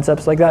agey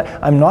concepts like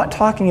that. I'm not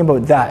talking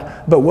about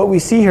that. But what we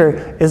see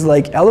here is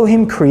like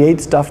Elohim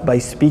creates stuff by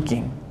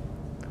speaking.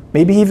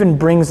 Maybe he even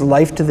brings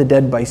life to the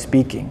dead by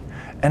speaking.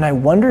 And I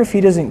wonder if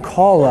he doesn't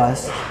call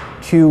us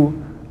to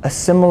a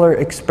similar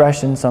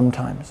expression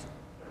sometimes.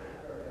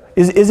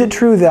 Is it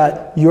true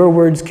that your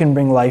words can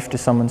bring life to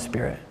someone's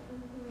spirit?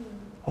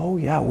 Oh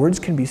yeah, words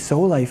can be so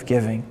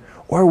life-giving.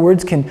 Or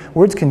words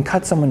can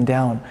cut someone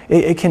down.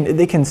 They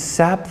can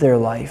sap their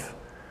life.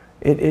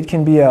 It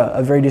can be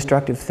a very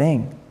destructive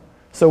thing.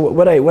 So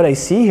what I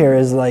see here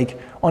is, like,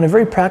 on a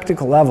very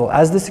practical level,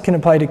 as this can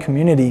apply to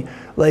community,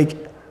 like,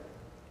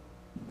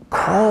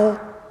 call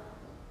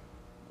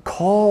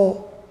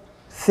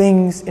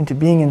things into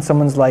being in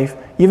someone's life,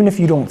 even if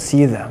you don't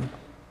see them.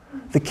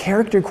 The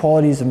character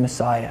qualities of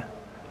Messiah,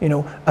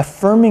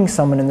 affirming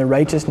someone in the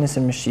righteousness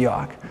in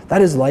Mashiach,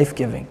 that is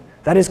life-giving.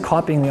 That is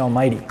copying the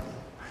Almighty.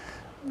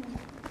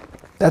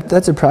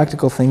 That's a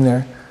practical thing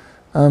there.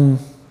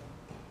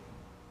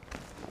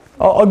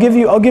 I'll give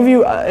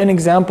you an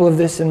example of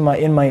this in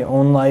my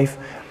own life.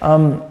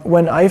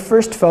 When I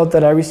first felt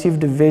that I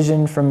received a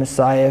vision from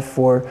Messiah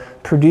for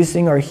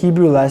producing our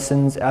Hebrew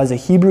lessons as a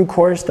Hebrew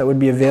course that would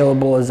be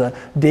available as a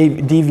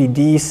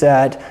DVD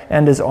set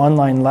and as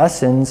online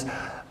lessons,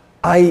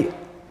 I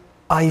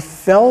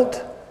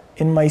felt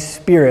in my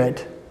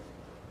spirit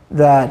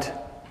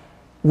that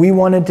we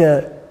wanted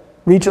to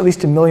reach at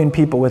least 1 million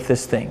people with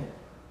this thing.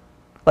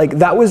 Like,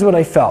 that was what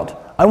I felt.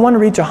 I want to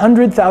reach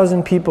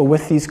 100,000 people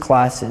with these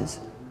classes,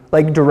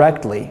 like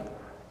directly.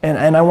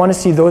 And I want to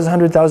see those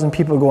 100,000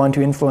 people go on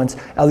to influence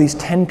at least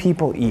 10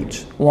 people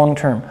each, long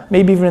term,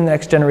 maybe even in the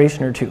next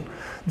generation or two.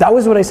 That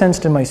was what I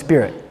sensed in my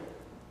spirit.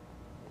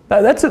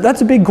 That's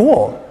a big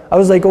goal. I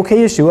was like, okay,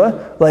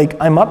 Yeshua, like,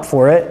 I'm up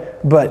for it,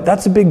 but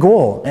that's a big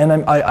goal, and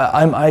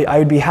I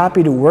would be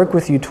happy to work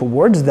with you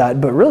towards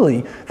that. But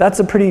really, that's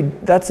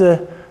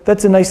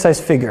a nice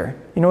size figure.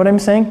 You know what I'm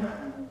saying?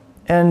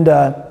 And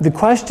the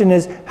question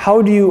is,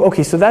 how do you,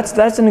 okay, so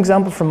that's an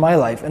example from my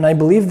life, and I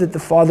believe that the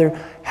Father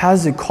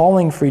has a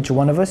calling for each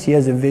one of us. He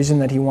has a vision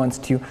that he wants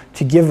to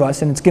give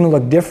us, and it's going to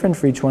look different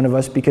for each one of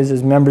us because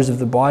as members of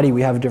the body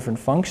we have different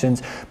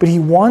functions, but he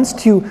wants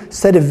to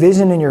set a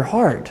vision in your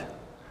heart,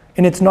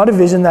 and it's not a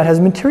vision that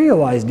has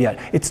materialized yet.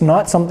 It's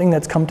not something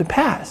that's come to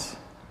pass.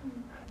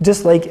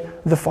 Just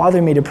like the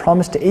Father made a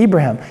promise to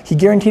Abraham, he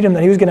guaranteed him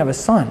that he was going to have a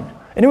son,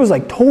 and it was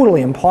like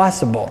totally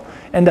impossible.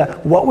 And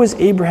what was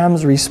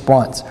Abraham's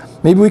response?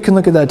 Maybe we can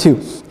look at that too.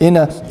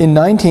 In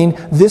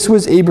 19, this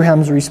was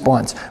Abraham's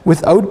response.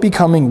 Without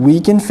becoming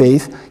weak in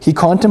faith, he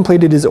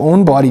contemplated his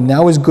own body,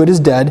 now as good as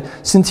dead,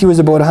 since he was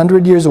about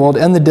 100 years old,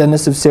 and the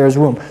deadness of Sarah's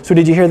womb. So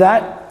did you hear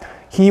that?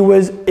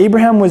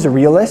 Abraham was a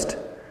realist.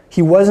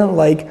 He wasn't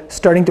like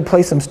starting to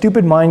play some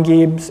stupid mind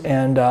games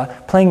and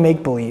playing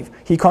make-believe.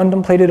 He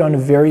contemplated on a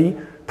very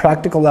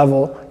practical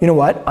level, you know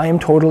what? I am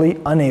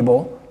totally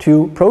unable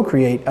to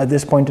procreate at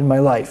this point in my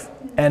life.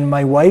 And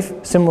my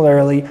wife,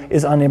 similarly,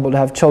 is unable to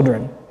have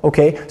children.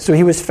 Okay? So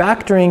he was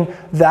factoring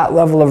that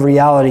level of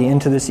reality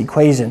into this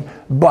equation.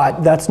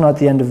 But that's not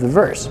the end of the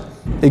verse.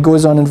 It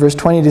goes on in verse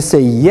 20 to say,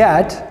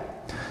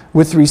 yet,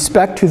 with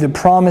respect to the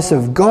promise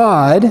of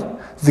God,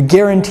 the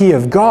guarantee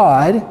of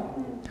God,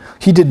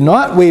 he did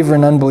not waver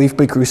in unbelief,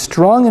 but grew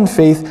strong in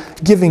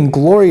faith, giving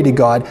glory to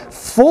God,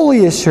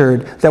 fully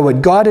assured that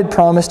what God had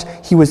promised,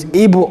 he was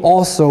able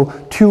also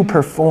to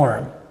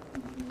perform.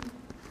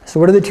 So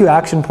what are the two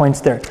action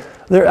points there?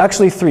 There are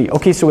actually three.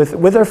 Okay, so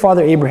with our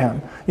father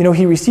Abraham, you know,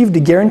 he received a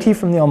guarantee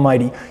from the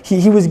Almighty.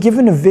 He was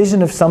given a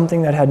vision of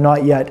something that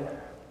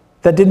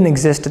didn't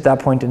exist at that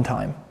point in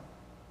time.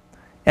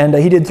 And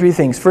he did three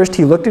things. First,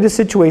 he looked at his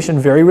situation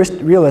very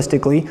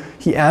realistically.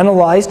 He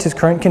analyzed his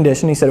current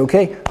condition. He said,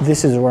 okay,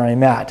 this is where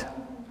I'm at.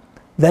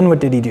 Then what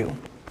did he do?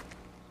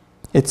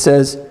 It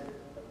says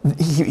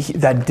he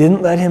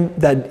didn't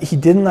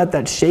let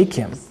that shake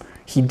him.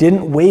 He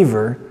didn't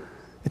waver.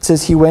 It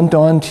says he went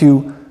on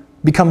to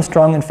become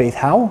strong in faith.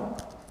 How?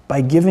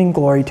 By giving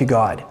glory to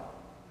God.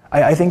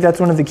 I think that's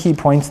one of the key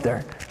points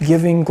there.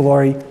 Giving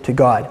glory to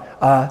God.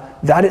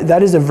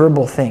 That is a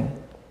verbal thing.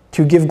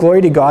 To give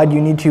glory to God, you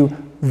need to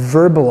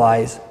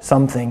verbalize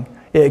something.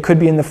 It could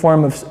be in the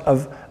form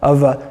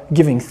of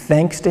giving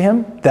thanks to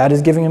him. That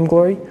is giving him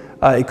glory.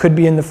 It could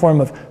be in the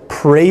form of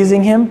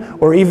praising him,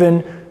 or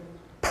even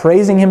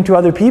praising him to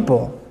other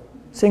people.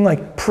 Saying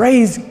like,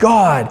 praise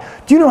God.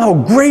 Do you know how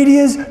great he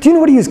is? Do you know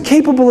what he is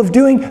capable of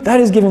doing? That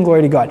is giving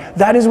glory to God.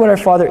 That is what our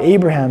father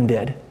Abraham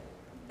did.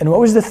 And what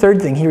was the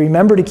third thing? He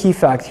remembered a key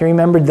fact. He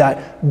remembered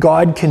that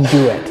God can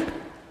do it.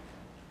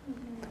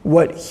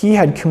 What he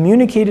had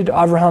communicated to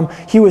Abraham,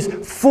 he was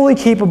fully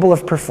capable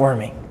of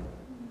performing.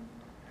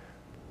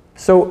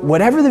 So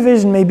whatever the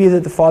vision may be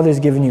that the Father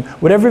has given you,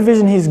 whatever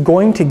vision he's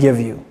going to give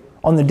you,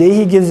 on the day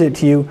he gives it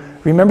to you,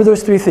 remember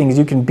those three things.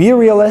 You can be a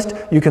realist,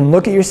 you can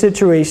look at your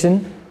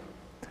situation,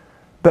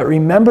 but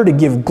remember to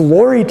give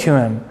glory to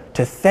him,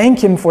 to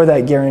thank him for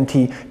that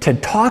guarantee, to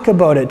talk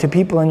about it to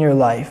people in your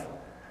life,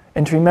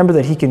 and to remember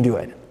that he can do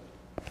it.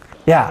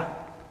 Yeah,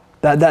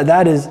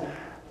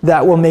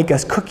 that will make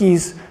us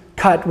cookies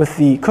cut with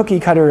the cookie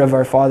cutter of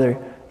our father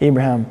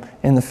Abraham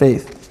in the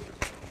faith.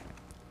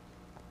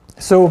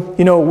 So,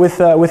 you know,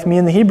 with me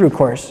in the Hebrew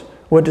course,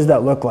 what does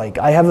that look like?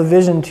 I have a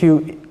vision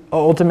to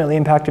ultimately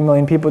impact 1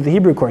 million people with the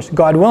Hebrew course,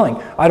 God willing.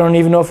 I don't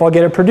even know if I'll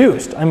get it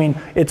produced. I mean,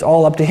 it's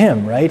all up to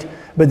him, right?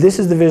 But this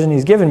is the vision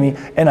he's given me,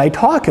 and I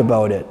talk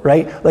about it,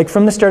 right? Like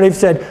from the start I've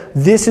said,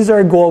 this is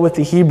our goal with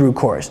the Hebrew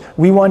course.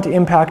 We want to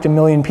impact 1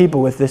 million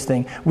people with this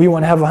thing. We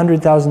want to have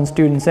 100,000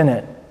 students in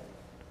it.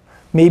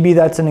 Maybe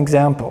that's an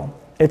example.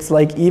 It's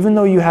like, even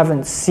though you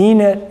haven't seen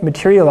it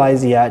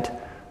materialize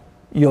yet,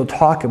 you'll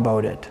talk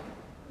about it.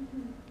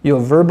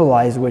 You'll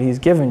verbalize what he's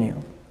given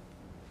you.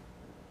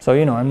 So,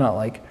 you know, I'm not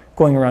like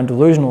going around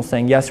delusional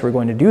saying, yes, we're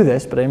going to do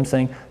this, but I'm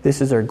saying,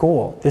 this is our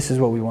goal. This is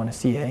what we want to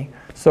see, eh?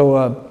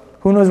 So,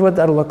 who knows what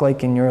that'll look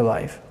like in your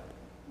life?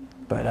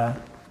 But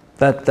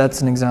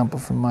that's an example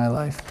from my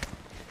life.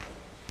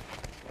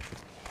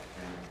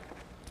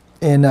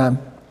 In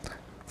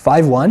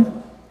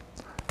 5:1,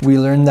 we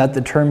learned that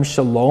the term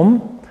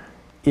shalom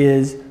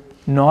is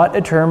not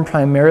a term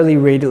primarily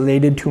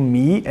related to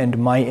me and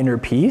my inner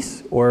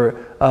peace, or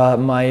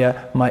my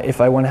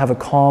if I want to have a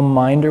calm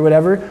mind or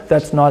whatever.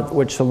 That's not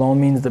what shalom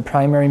means. The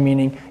primary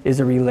meaning is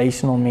a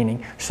relational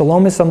meaning.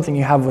 Shalom is something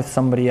you have with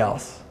somebody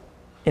else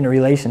in a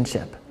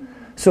relationship.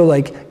 So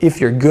like, if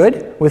you're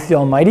good with the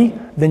Almighty,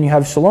 then you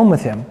have shalom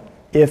with Him.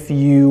 If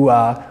you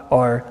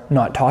are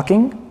not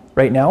talking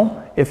right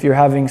now, if you're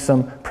having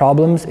some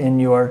problems in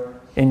your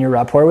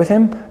rapport with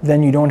Him,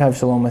 then you don't have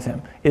shalom with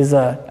Him, is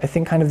I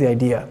think kind of the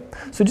idea.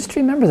 So just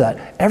remember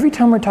that. Every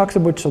time it talks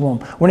about shalom,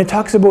 when it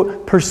talks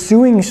about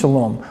pursuing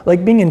shalom,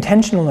 like being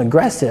intentional and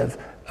aggressive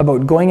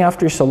about going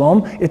after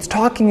shalom, it's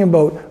talking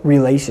about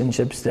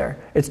relationships there.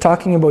 It's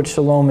talking about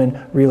shalom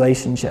in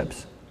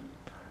relationships.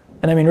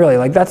 And I mean, really,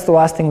 like, that's the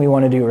last thing we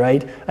want to do,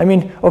 right? I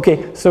mean,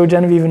 okay, so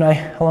Genevieve and I,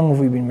 how long have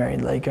we been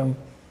married? Like,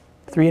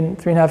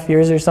 3.5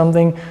 years or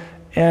something.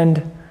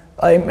 And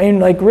I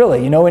mean, like,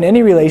 really, in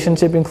any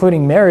relationship,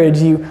 including marriage,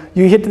 you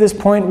hit to this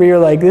point where you're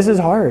like, this is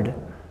hard.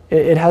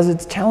 It has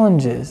its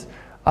challenges.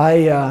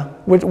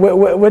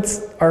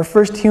 What's our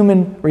first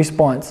human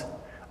response?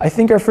 I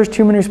think our first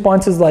human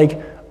response is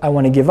like, I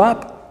want to give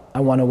up. I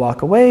want to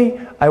walk away.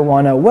 I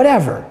want to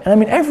whatever. And I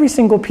mean, every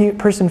single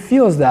person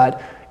feels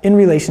that in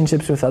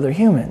relationships with other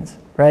humans,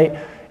 right?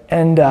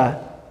 And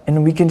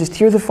we can just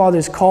hear the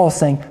Father's call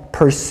saying,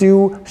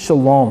 pursue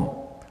shalom.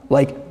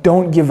 Like,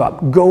 don't give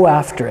up. Go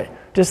after it.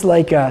 Just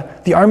like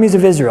the armies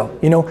of Israel.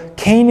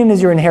 Canaan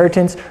is your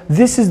inheritance.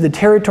 This is the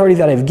territory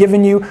that I've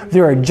given you.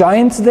 There are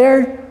giants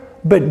there,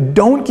 but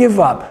don't give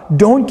up.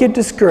 Don't get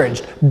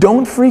discouraged.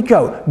 Don't freak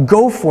out.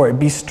 Go for it.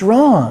 Be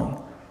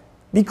strong.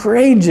 Be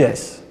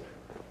courageous.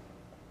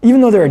 Even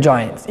though there are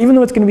giants, even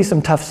though it's going to be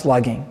some tough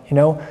slugging,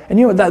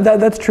 And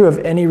that's true of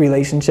any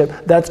relationship.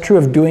 That's true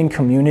of doing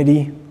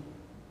community.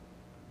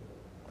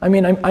 I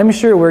mean, I'm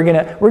sure we're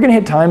gonna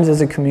hit times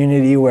as a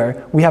community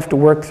where we have to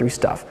work through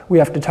stuff. We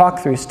have to talk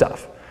through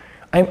stuff.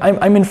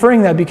 I'm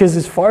inferring that because,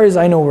 as far as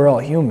I know, we're all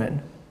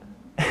human.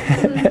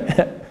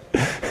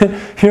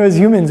 As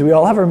humans, we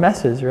all have our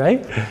messes,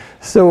 right?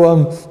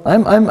 So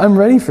I'm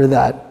ready for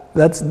that.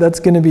 That's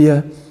gonna be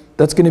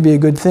a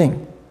good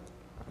thing.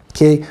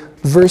 Okay,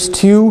 verse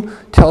 2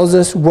 tells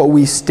us what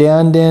we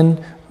stand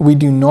in. We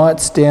do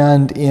not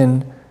stand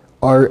in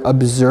our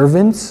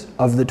observance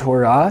of the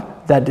Torah.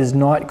 That does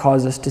not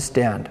cause us to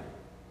stand.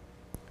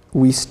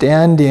 We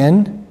stand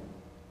in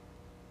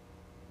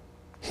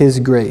His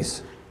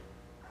grace.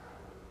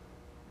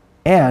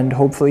 And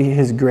hopefully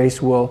His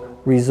grace will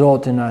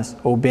result in us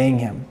obeying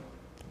Him.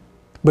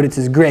 But it's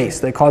His grace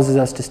that causes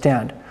us to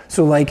stand.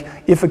 So like,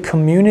 if a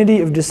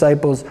community of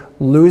disciples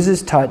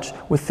loses touch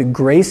with the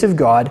grace of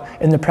God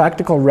and the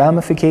practical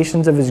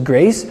ramifications of His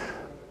grace,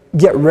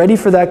 get ready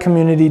for that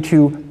community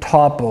to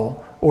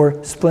topple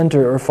or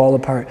splinter or fall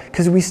apart,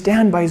 because we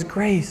stand by His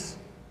grace.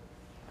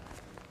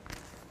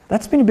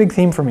 That's been a big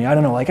theme for me. I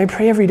don't know, like, I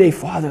pray every day,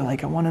 Father,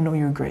 like, I want to know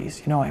your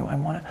grace. I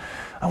want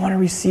to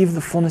receive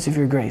the fullness of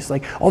your grace.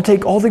 Like, I'll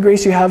take all the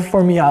grace you have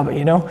for me,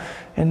 Abba,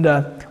 And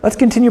let's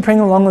continue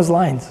praying along those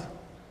lines.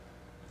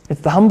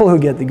 It's the humble who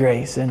get the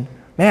grace. And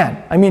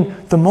man, I mean,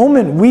 the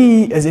moment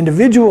we as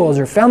individuals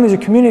or families or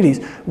communities,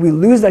 we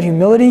lose that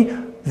humility,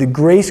 the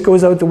grace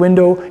goes out the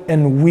window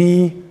and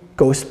we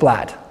go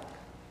splat.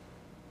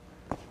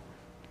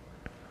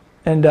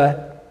 And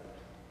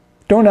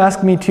don't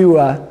ask me to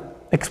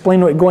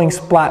explain what going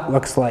splat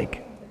looks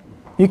like.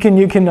 You can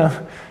envision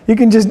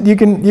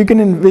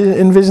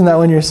that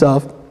one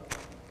yourself.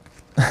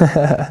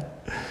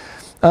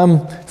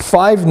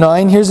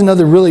 5:9, here's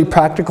another really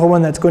practical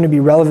one that's going to be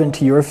relevant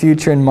to your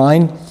future and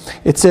mine.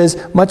 It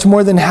says, much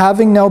more than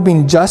having now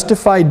been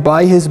justified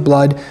by His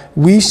blood,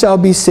 we shall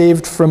be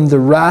saved from the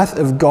wrath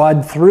of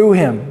God through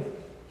Him.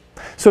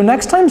 So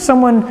next time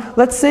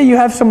let's say you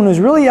have someone who's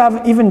really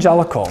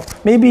evangelical,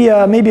 maybe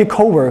a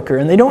coworker,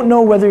 and they don't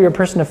know whether you're a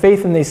person of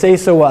faith, and they say,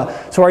 so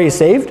are you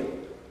saved?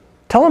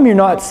 Tell them you're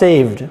not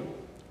saved.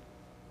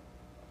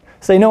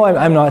 Say, no,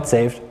 I'm not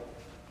saved.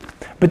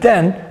 But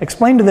then,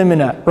 explain to them in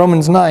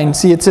Romans 9,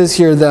 see, it says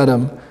here that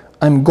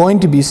I'm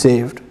going to be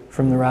saved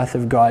from the wrath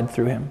of God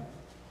through Him.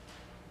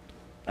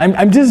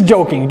 I'm just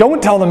joking.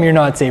 Don't tell them you're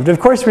not saved. Of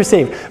course we're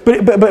saved.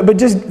 But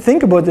just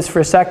think about this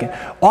for a second.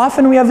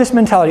 Often we have this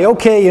mentality,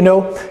 okay,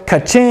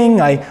 ka-ching,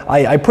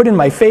 I put in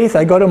my faith,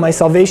 I got on my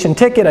salvation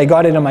ticket, I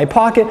got it in my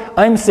pocket,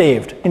 I'm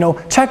saved.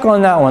 Check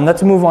on that one,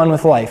 let's move on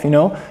with life, And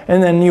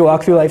then you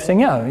walk through life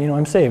saying, yeah,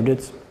 I'm saved,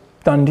 it's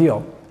done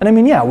deal. And I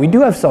mean, yeah, we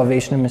do have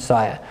salvation in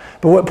Messiah.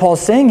 But what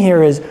Paul's saying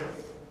here is,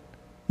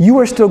 you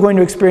are still going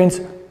to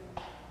experience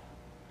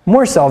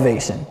more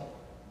salvation.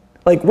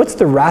 Like, what's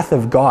the wrath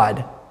of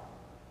God?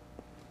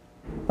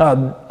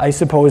 I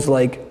suppose,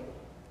 Sheol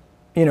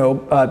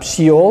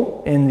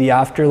in the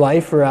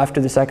afterlife or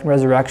after the second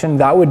resurrection,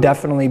 that would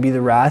definitely be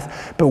the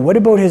wrath. But what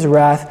about His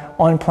wrath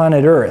on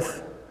planet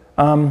Earth?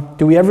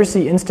 Do we ever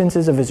see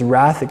instances of His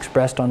wrath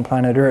expressed on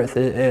planet Earth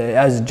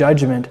as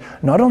judgment,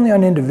 not only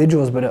on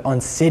individuals, but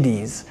on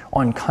cities,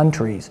 on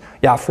countries?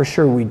 Yeah, for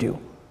sure we do.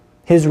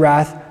 His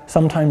wrath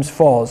sometimes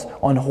falls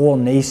on whole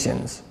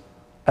nations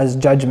as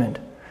judgment.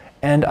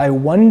 And I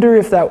wonder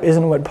if that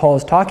isn't what Paul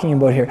is talking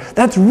about here.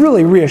 That's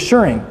really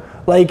reassuring.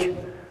 Like,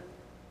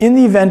 in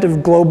the event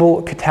of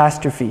global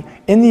catastrophe,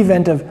 in the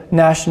event of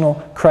national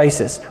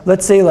crisis,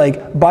 let's say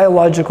like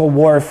biological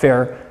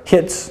warfare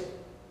hits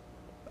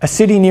a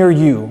city near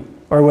you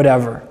or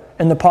whatever,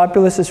 and the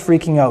populace is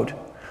freaking out,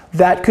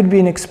 that could be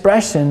an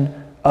expression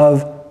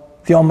of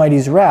the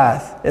Almighty's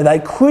wrath.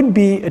 That could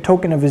be a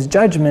token of his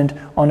judgment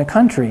on a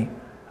country.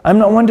 I'm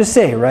not one to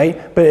say,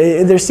 right? But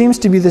there seems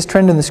to be this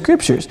trend in the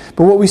scriptures.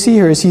 But what we see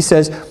here is he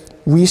says,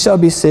 we shall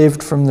be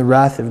saved from the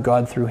wrath of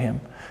God through him.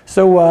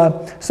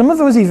 So some of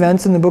those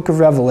events in the book of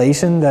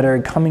Revelation that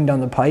are coming down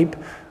the pipe,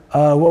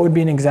 what would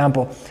be an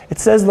example? It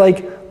says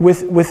like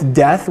with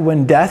death,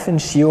 when death and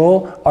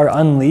Sheol are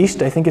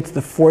unleashed, I think it's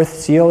the fourth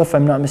seal if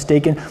I'm not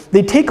mistaken,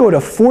 they take out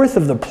a fourth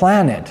of the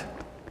planet.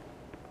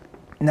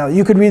 Now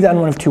you could read that in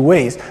one of two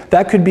ways.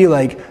 That could be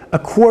like a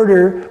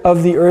quarter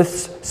of the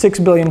Earth's 6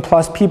 billion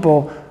plus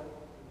people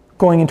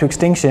going into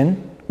extinction,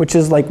 which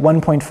is like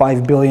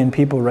 1.5 billion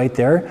people right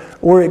there.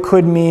 Or it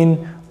could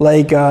mean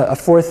like a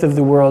fourth of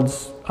the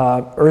world's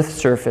Earth's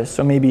surface,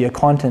 so maybe a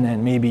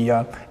continent, maybe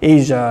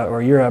Asia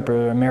or Europe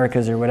or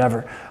Americas or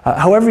whatever.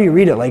 However you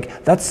read it,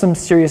 like that's some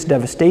serious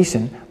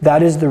devastation.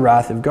 That is the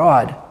wrath of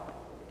God.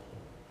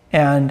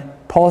 And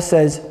Paul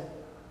says,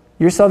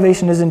 your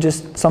salvation isn't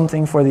just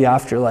something for the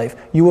afterlife.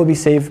 You will be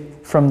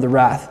saved from the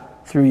wrath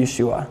through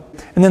Yeshua.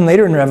 And then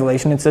later in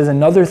Revelation, it says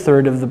another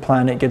third of the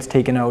planet gets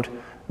taken out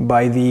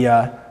by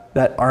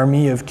that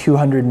army of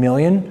 200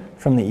 million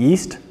from the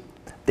east.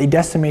 They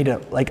decimate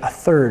like a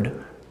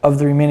third of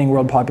the remaining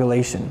world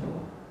population.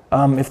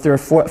 If there are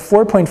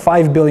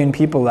 4.5 billion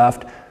people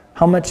left,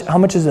 how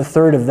much is a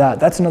third of that?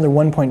 That's another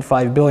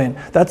 1.5 billion.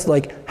 That's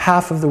like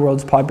half of the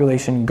world's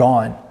population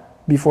gone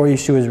before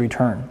Yeshua's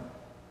return.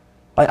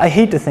 I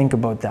hate to think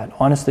about that.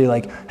 Honestly,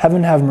 like,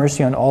 heaven have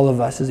mercy on all of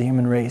us as a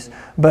human race.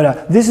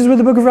 But this is what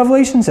the book of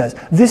Revelation says.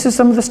 This is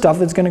some of the stuff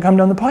that's going to come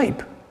down the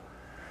pipe.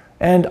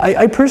 And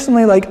I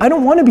personally, like, I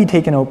don't want to be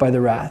taken out by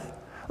the wrath.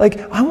 Like,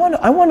 I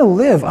want to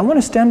live. I want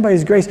to stand by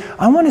his grace.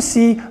 I want to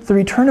see the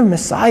return of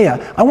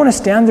Messiah. I want to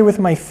stand there with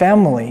my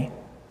family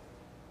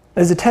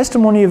as a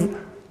testimony of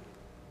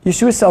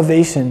Yeshua's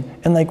salvation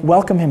and, like,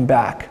 welcome him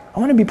back. I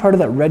want to be part of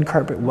that red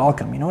carpet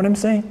welcome. You know what I'm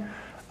saying?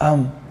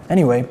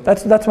 Anyway,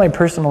 that's my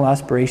personal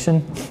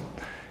aspiration.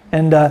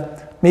 And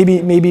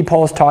maybe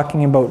Paul's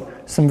talking about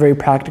some very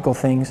practical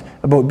things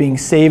about being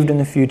saved in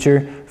the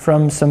future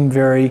from some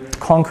very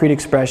concrete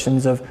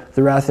expressions of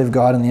the wrath of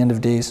God in the end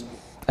of days.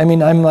 I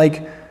mean,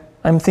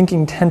 I'm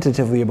thinking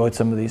tentatively about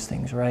some of these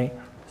things, right?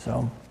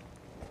 So.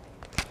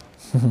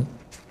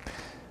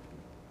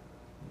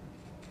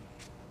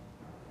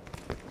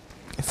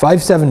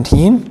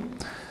 5:17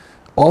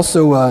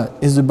 also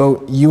is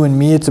about you and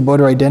me. It's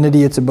about our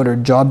identity. It's about our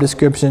job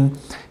description.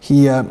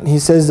 He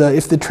says,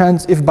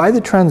 if by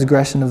the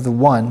transgression of the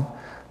one,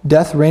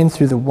 death reigned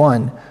through the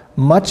one,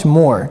 much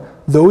more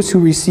those who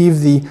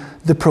receive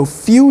the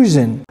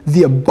profusion,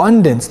 the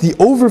abundance, the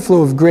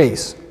overflow of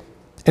grace,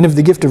 and of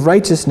the gift of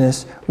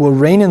righteousness will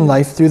reign in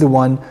life through the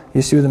one,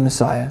 Yeshua the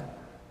Messiah.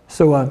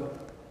 So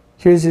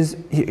here's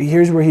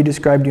where he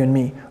described you and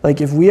me.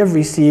 Like, if we have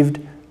received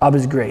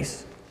Abba's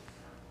grace,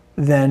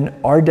 then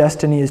our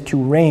destiny is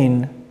to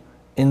reign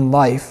in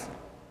life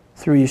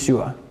through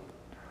Yeshua.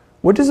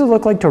 What does it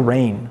look like to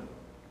reign?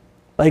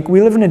 Like,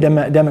 we live in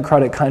a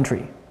democratic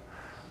country.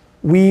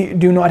 We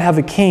do not have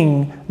a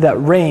king that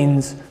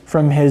reigns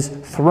from his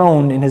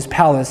throne in his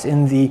palace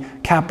in the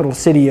capital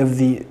city of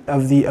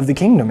the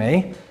kingdom,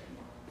 eh?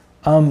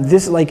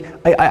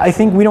 I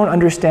think we don't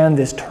understand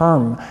this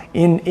term.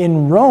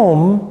 In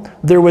Rome,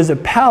 there was a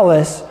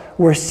palace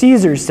where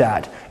Caesar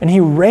sat, and he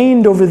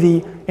reigned over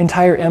the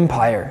entire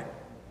empire.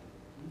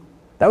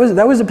 That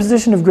was a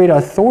position of great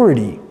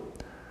authority.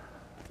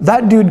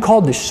 That dude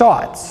called the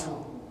shots.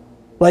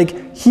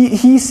 Like,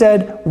 he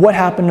said what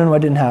happened and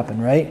what didn't happen,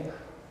 right?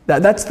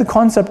 That's the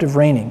concept of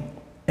reigning.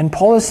 And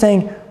Paul is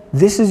saying,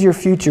 this is your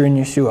future in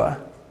Yeshua.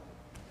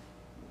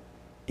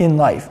 In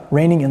life,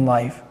 reigning in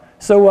life.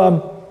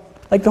 So,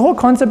 like, the whole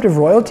concept of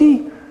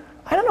royalty,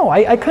 I don't know,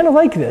 I kind of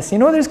like this. You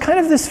know, there's kind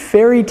of this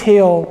fairy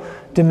tale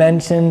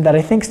dimension that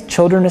I think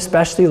children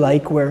especially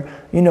like, where,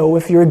 you know,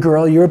 if you're a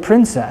girl, you're a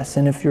princess,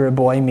 and if you're a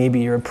boy,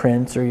 maybe you're a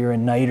prince or you're a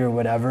knight or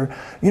whatever.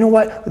 You know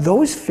what?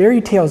 Those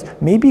fairy tales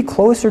may be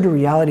closer to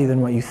reality than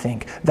what you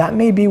think. That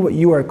may be what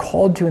you are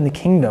called to in the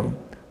kingdom.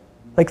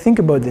 Like, think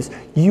about this.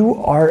 You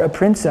are a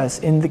princess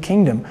in the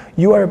kingdom.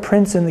 You are a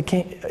prince in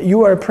the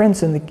You are a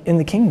prince in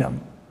the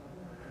kingdom.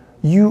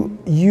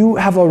 You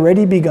have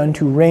already begun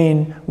to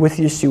reign with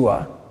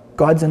Yeshua,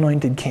 God's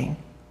anointed king.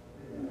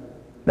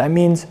 That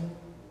means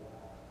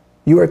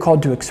you are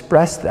called to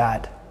express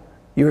that.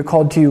 You are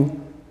called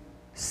to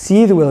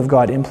see the will of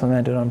God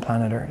implemented on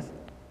planet Earth.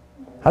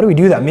 How do we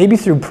do that? Maybe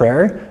through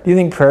prayer. Do you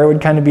think prayer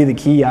would kind of be the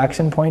key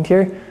action point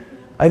here?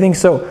 I think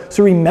so.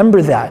 So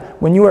remember that.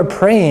 When you are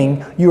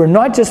praying, you are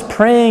not just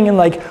praying and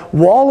like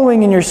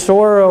wallowing in your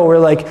sorrow or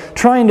like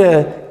trying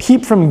to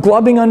keep from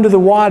glubbing under the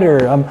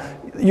water.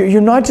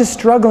 you're not just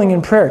struggling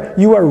in prayer.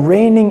 You are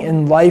reigning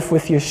in life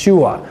with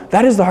Yeshua.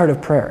 That is the heart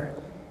of prayer.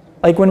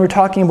 Like when we're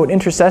talking about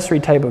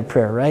intercessory type of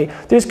prayer, right?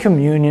 There's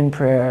communion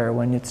prayer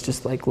when it's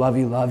just like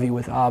lovey-lovey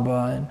with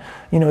Abba.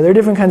 And, there are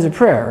different kinds of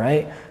prayer,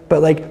 right?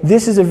 But like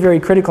this is a very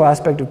critical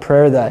aspect of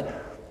prayer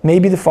that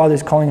maybe the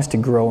Father's calling us to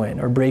grow in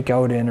or break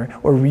out in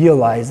or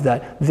realize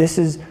that this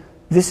is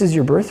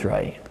your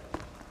birthright.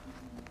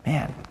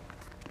 Man,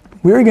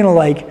 we're going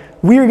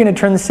to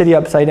turn the city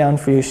upside down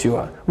for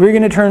Yeshua. We're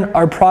going to turn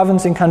our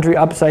province and country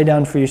upside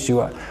down for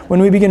Yeshua.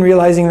 When we begin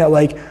realizing that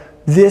like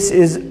this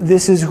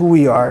is who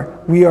we are.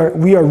 We are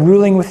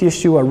ruling with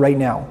Yeshua right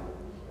now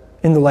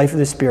in the life of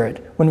the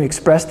Spirit. When we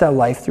express that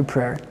life through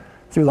prayer,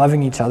 through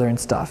loving each other and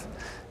stuff.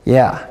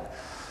 Yeah.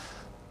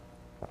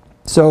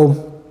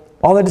 So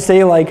all that to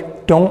say,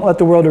 like, don't let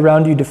the world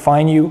around you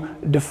define you.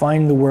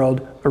 Define the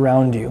world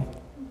around you.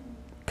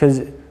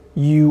 Because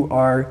you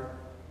are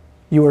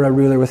a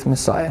ruler with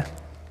Messiah.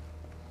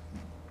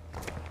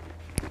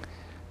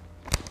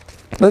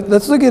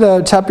 Let's look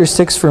at chapter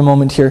 6 for a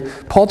moment here.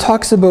 Paul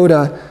talks about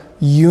a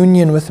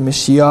union with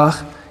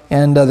Mashiach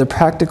and the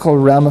practical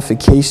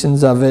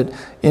ramifications of it.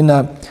 In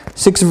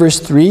 6 verse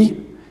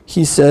 3,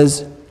 he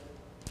says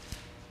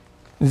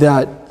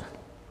that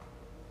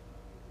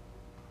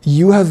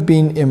you have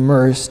been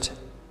immersed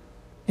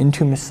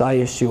into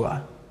Messiah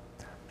Yeshua.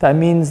 That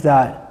means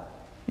that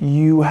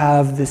you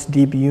have this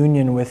deep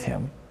union with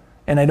him.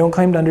 And I don't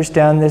claim to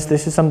understand this.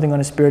 This is something on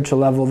a spiritual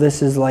level.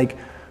 This is like,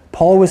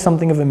 Paul was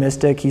something of a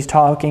mystic. He's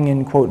talking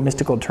in, quote,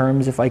 mystical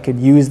terms, if I could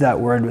use that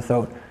word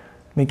without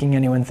making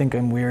anyone think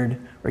I'm weird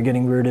or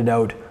getting weirded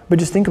out. But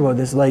just think about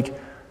this, like,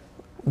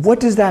 what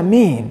does that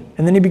mean?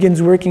 And then he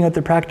begins working out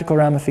the practical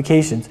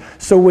ramifications.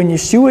 So when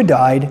Yeshua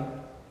died,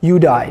 you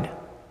died.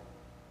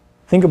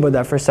 Think about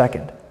that for a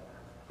second.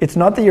 It's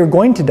not that you're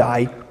going to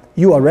die,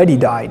 you already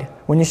died.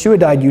 When Yeshua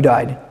died, you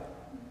died.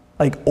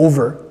 Like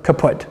over,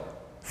 kaput,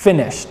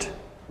 finished.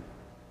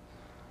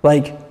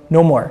 Like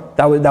no more.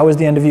 That was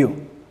the end of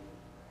you.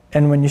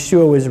 And when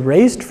Yeshua was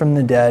raised from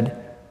the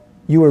dead,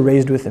 you were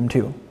raised with him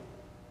too.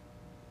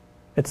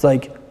 It's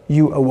like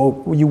you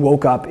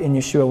woke up in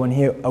Yeshua when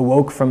he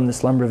awoke from the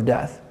slumber of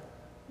death.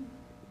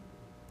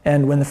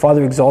 And when the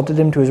Father exalted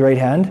him to his right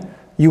hand,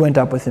 you went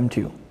up with him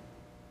too.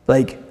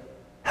 Like,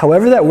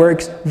 however that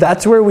works,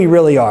 that's where we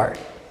really are.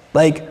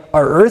 Like,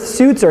 our earth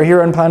suits are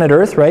here on planet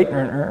Earth,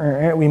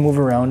 right? We move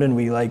around and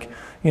we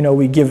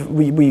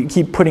we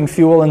keep putting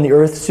fuel in the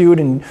earth suit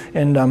and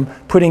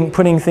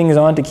putting things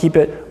on to keep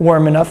it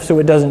warm enough so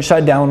it doesn't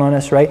shut down on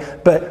us,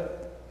 right?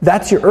 But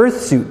that's your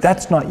earth suit.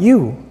 That's not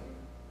you.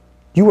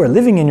 You are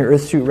living in your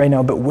earth suit right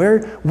now, but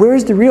where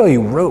is the real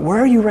you? Where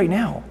are you right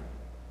now?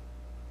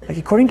 Like,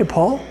 according to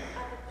Paul,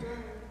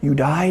 you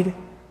died,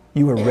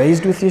 you were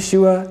raised with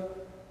Yeshua,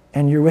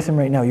 and you're with him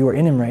right now. You are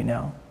in him right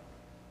now.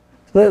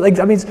 So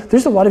that means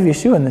there's a lot of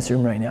Yeshua in this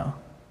room right now.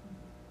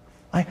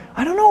 I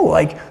don't know,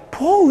 like,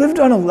 Paul lived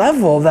on a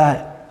level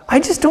that I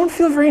just don't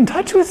feel very in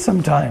touch with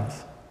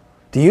sometimes.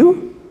 Do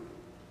you?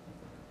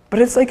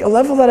 But it's like a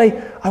level that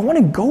I want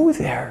to go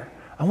there.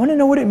 I want to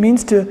know what it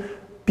means to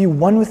be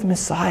one with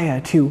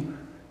Messiah, to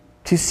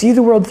see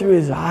the world through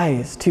his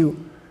eyes, to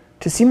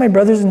see my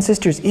brothers and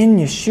sisters in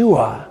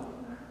Yeshua.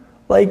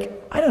 Like,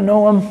 I don't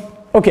know,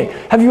 okay,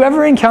 have you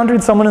ever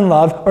encountered someone in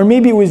love, or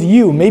maybe it was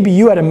you, maybe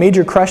you had a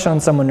major crush on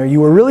someone, or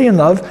you were really in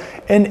love,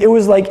 and it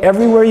was like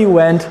everywhere you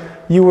went,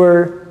 you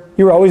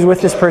were always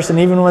with this person,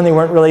 even when they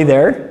weren't really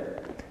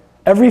there.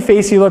 Every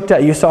face you looked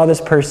at, you saw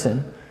this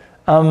person.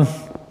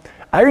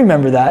 I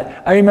remember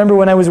that. I remember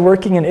when I was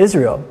working in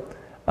Israel,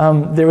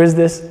 there was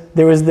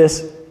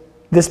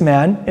this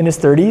man in his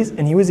 30s,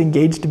 and he was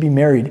engaged to be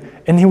married.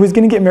 And he was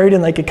going to get married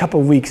in like a couple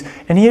of weeks.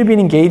 And he had been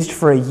engaged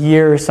for a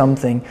year or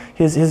something.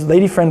 His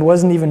lady friend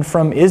wasn't even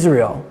from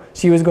Israel.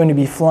 She was going to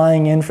be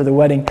flying in for the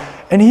wedding.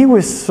 And he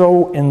was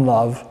so in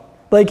love.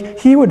 Like,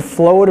 he would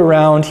float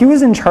around. He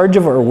was in charge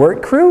of our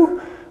work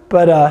crew.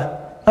 But,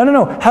 I don't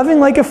know, having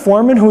like a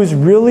foreman who was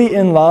really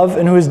in love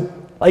and who was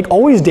like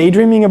always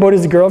daydreaming about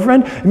his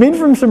girlfriend, it made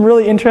for him some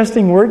really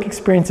interesting work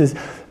experiences.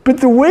 But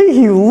the way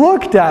he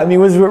looked at me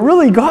was what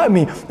really got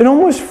me. It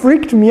almost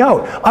freaked me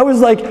out. I was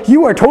like,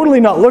 you are totally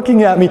not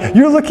looking at me.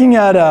 You're looking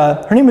at,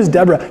 her name is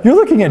Deborah. You're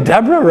looking at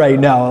Deborah right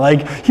now.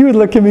 Like, he would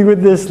look at me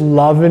with this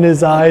love in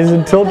his eyes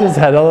and tilt his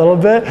head a little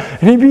bit.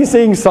 And he'd be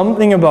saying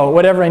something about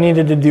whatever I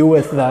needed to do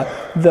with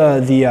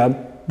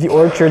the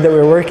orchard that we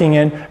were working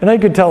in. And I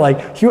could tell,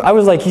 like, I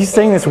was like, he's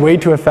saying this way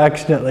too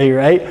affectionately,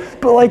 right?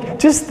 But like,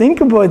 just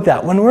think about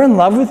that. When we're in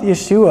love with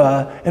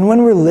Yeshua and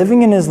when we're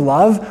living in his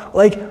love,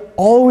 like,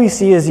 all we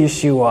see is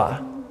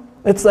Yeshua.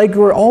 It's like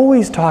we're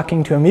always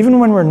talking to him, even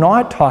when we're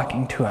not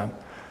talking to him.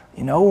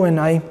 You know, and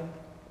I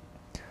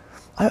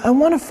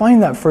want to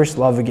find that first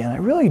love again. I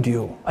really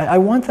do. I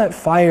want that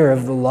fire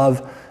of the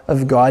love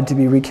of God to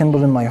be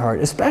rekindled in my heart,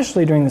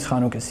 especially during this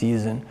Hanukkah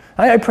season.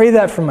 I pray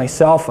that for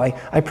myself.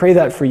 I pray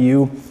that for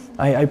you.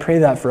 I pray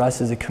that for us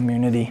as a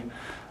community.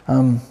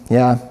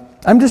 Yeah.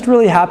 I'm just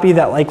really happy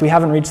that, like, we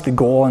haven't reached the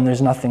goal and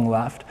there's nothing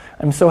left.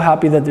 I'm so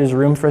happy that there's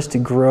room for us to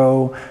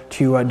grow,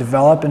 to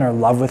develop in our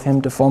love with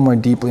Him, to fall more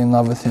deeply in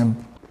love with Him.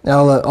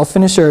 Now, I'll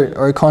finish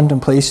our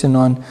contemplation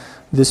on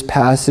this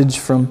passage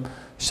from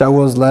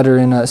Shaul's letter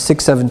in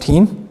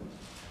 6:17.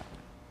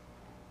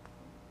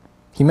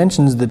 He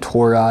mentions the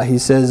Torah. He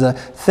says,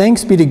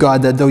 "Thanks be to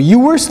God that though you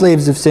were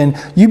slaves of sin,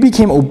 you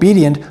became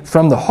obedient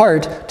from the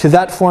heart to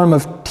that form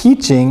of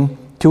teaching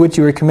to which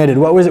you were committed."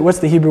 What was it? What's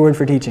the Hebrew word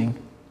for teaching?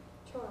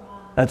 Torah.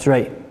 That's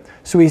right.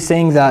 So he's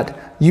saying that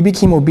you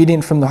became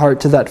obedient from the heart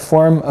to that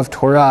form of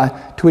Torah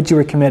to which you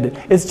were committed.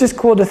 It's just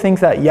cool to think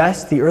that,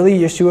 yes, the early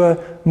Yeshua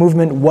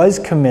movement was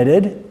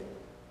committed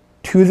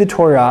to the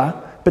Torah,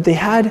 but they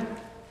had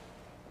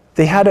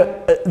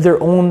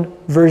their own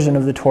version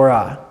of the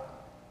Torah.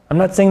 I'm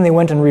not saying they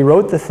went and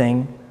rewrote the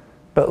thing,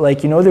 but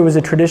there was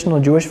a traditional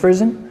Jewish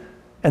version,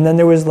 and then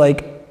there was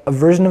a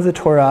version of the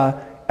Torah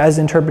as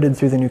interpreted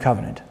through the New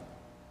Covenant,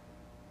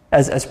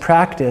 as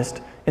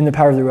practiced in the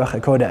power of the Ruach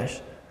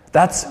HaKodesh.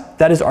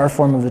 That is our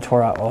form of the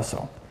Torah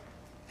also.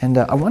 And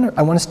I want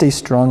to stay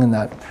strong in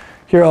that.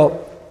 Here I'll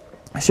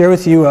share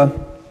with you a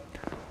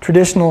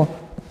traditional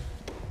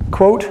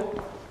quote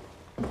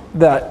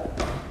that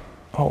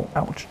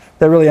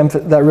really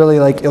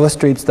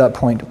illustrates that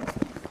point.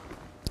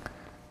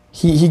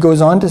 He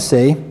goes on to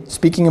say,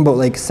 speaking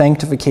about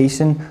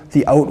sanctification,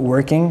 the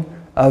outworking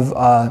of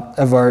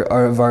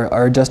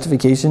our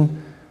justification.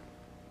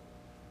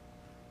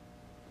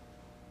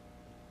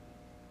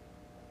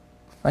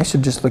 I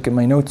should just look at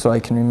my notes so I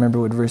can remember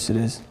what verse it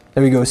is.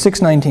 There we go,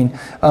 6:19.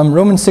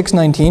 Romans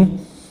 6:19,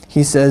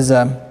 he says,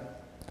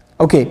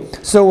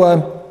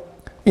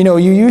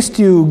 you used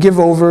to give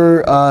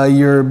over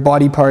your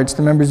body parts,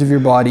 the members of your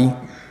body,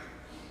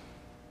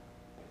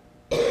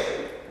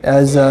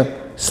 as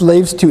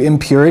slaves to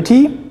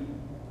impurity.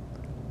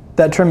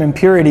 That term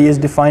impurity is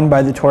defined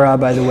by the Torah,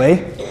 by the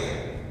way.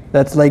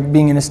 That's like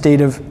being in a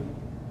state of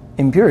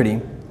impurity.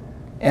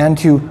 And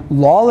to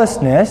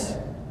lawlessness,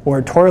 or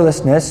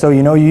Torahlessness, so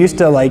you used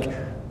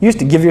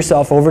to give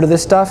yourself over to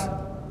this stuff,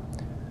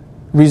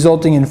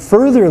 resulting in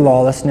further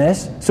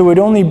lawlessness, so it would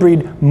only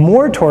breed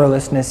more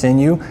Torahlessness in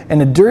you and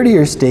a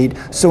dirtier state.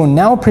 So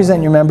now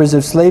present your members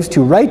as slaves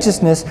to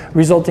righteousness,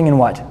 resulting in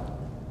what?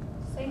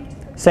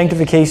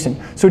 Sanctification.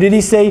 So did he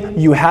say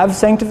you have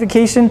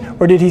sanctification,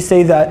 or did he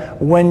say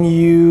that when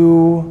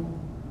you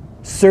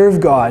serve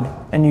God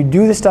and you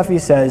do the stuff he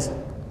says,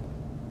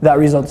 that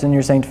results in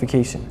your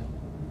sanctification?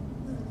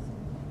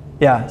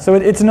 Yeah, so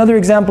it's another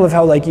example of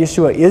how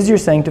Yeshua is your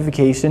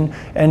sanctification,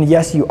 and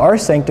yes, you are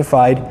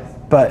sanctified,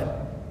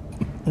 but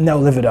now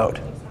live it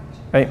out,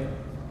 right?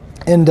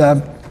 And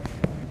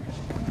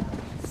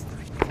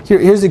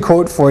here's a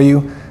quote for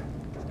you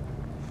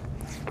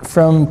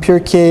from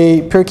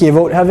Paycheque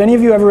Avot. Have any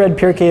of you ever read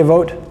Paycheque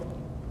Avot?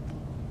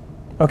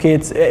 Okay,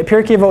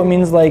 Paycheque Avot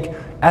means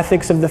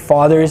ethics of the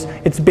fathers.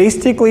 It's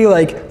basically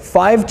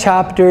 5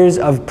 chapters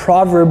of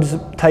Proverbs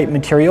type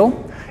material.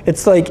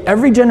 It's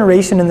every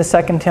generation in the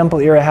Second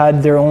Temple era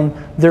had their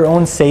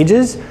own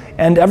sages,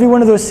 and every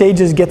one of those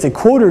sages gets a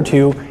quote or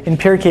two in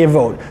Paycheque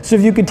Avot. So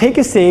if you could take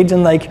a sage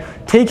and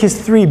take his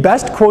 3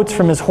 best quotes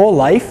from his whole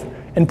life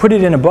and put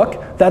it in a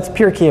book, that's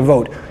Paycheque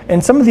Avot.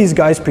 And some of these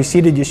guys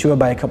preceded Yeshua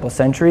by a couple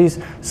centuries.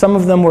 Some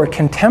of them were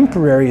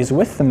contemporaries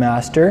with the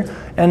Master,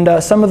 and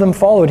some of them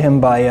followed him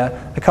by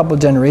a couple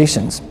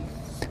generations.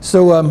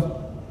 So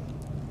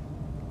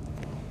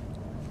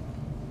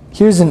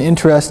here's an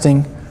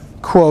interesting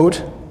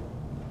quote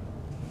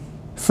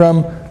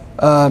from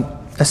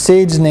a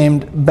sage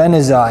named Ben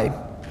Azai.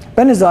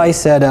 Ben Azai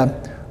said,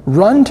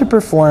 "Run to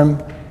perform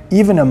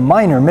even a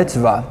minor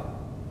mitzvah."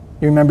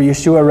 You remember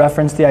Yeshua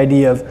referenced the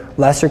idea of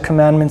lesser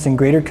commandments and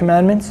greater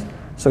commandments?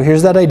 So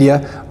here's that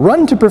idea.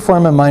 Run to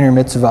perform a minor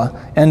mitzvah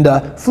and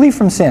flee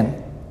from sin.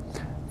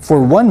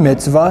 For one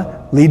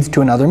mitzvah leads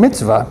to another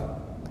mitzvah,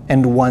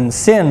 and one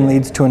sin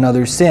leads to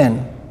another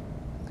sin.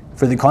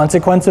 For the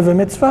consequence of a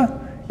mitzvah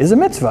is a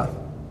mitzvah,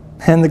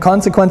 and the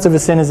consequence of a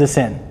sin is a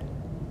sin.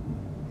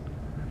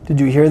 Did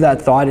you hear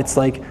that thought? It's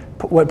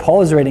what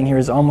Paul is writing here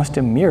is almost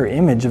a mirror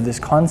image of this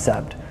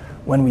concept.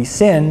 When we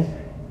sin,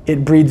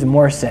 it breeds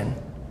more sin.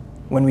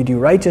 When we do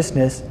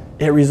righteousness,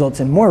 it results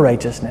in more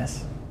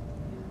righteousness.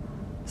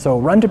 So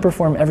run to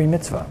perform every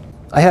mitzvah.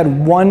 I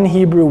had one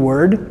Hebrew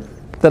word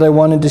that I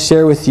wanted to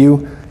share with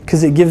you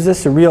because it gives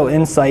us a real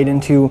insight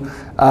into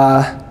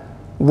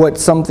what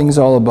something's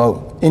all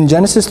about. In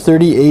Genesis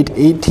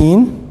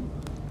 38:18,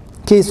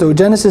 okay, so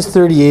Genesis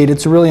 38,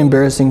 it's a really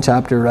embarrassing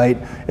chapter, right?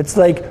 It's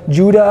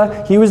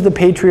Judah, he was the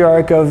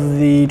patriarch of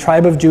the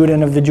tribe of Judah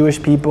and of the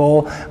Jewish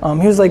people.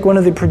 He was one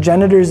of the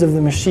progenitors of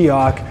the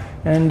Mashiach,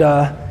 and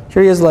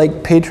here he is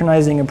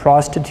patronizing a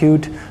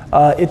prostitute.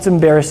 It's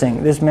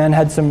embarrassing. This man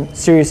had some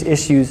serious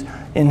issues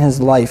in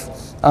his life.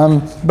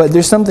 But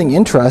there's something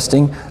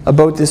interesting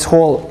about this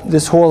whole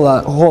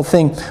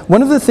thing.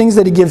 One of the things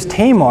that he gives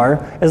Tamar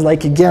as a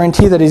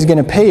guarantee that he's going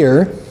to pay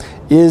her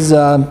is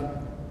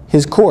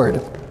his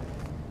cord.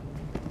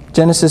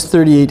 Genesis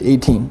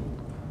 38:18.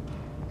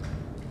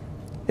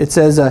 It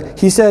says,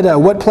 he said,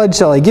 what pledge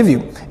shall I give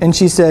you? And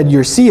she said,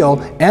 your seal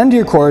and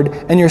your cord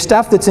and your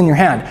staff that's in your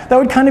hand. That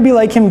would kind of be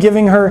like him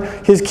giving her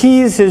his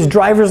keys, his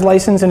driver's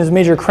license, and his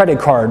major credit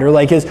card, or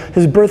like his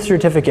birth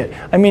certificate.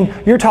 I mean,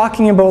 you're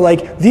talking about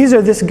like, these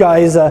are this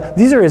guy's,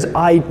 these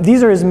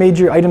are his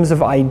major items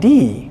of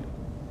ID.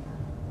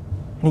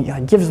 And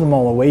he gives them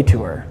all away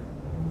to her.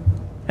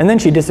 And then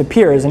she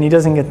disappears and he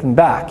doesn't get them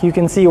back. You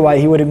can see why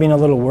he would have been a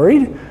little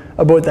worried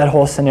about that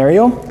whole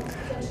scenario.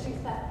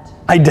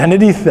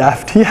 Identity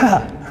theft,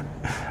 yeah.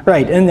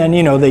 Right, and then,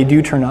 they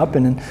do turn up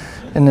in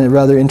a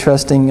rather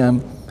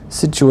interesting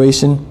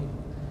situation.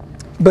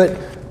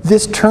 But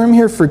this term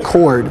here for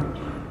cord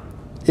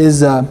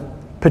is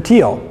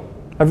patil.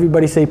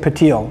 Everybody say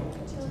patil.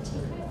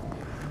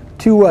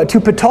 To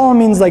patal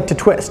means like to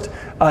twist.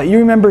 You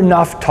remember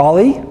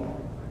Naphtali?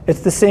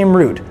 It's the same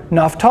root,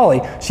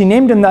 Naphtali. She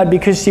named him that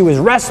because she was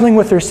wrestling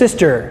with her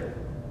sister.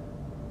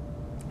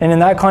 And in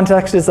that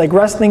context, it's like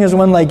wrestling is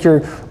when like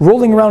you're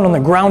rolling around on the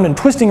ground and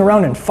twisting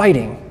around and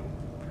fighting.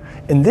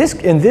 In this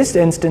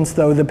instance,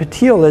 though, the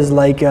patil is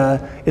like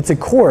it's a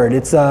cord.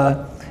 It's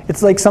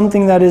like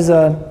something that is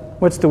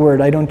what's the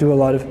word? I don't do a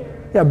lot of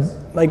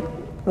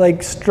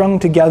like strung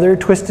together,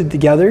 twisted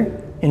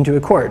together into a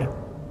cord.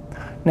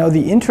 Now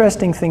the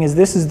interesting thing is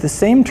this is the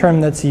same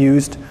term that's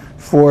used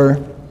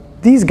for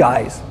these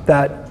guys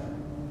that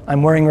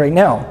I'm wearing right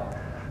now.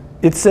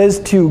 It says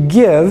to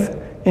give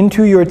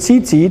into your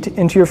tzitzit,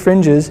 into your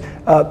fringes,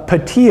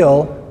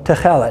 patil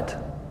techelet.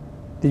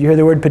 Did you hear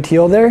the word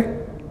patil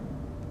there?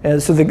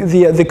 So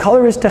the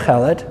color is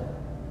techelet,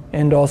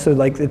 and also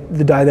like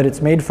the dye that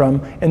it's made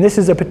from, and this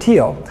is a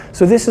patil.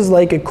 So this is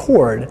like a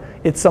cord.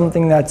 It's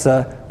something that's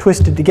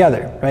twisted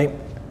together, right?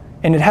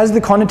 And it has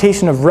the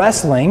connotation of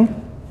wrestling,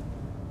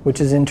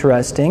 which is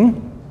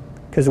interesting,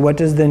 because what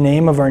does the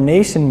name of our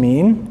nation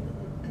mean?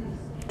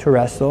 To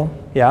wrestle,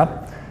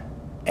 yeah.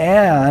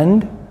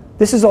 And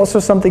this is also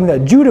something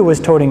that Judah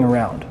was toting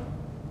around.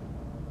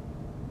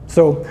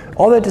 So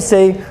all that to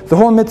say, the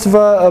whole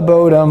mitzvah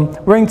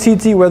about wearing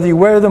tzitzit, whether you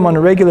wear them on a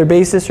regular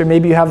basis or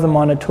maybe you have them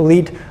on a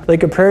talit,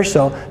 like a prayer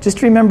shawl,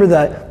 just remember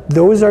that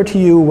those are to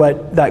you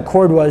what that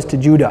cord was to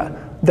Judah.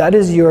 That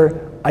is your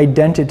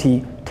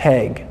identity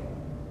tag.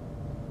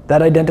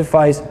 That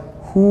identifies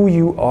who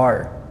you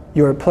are,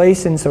 your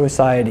place in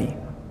society,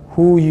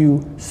 who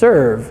you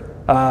serve,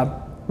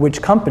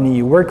 which company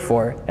you work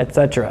for,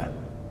 etc.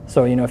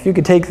 So, if you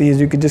could take these,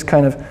 you could just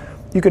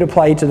you could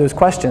apply each of those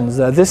questions.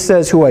 This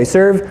says who I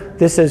serve,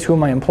 this says who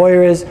my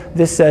employer is,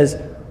 this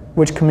says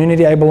which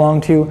community I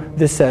belong to,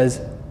 this says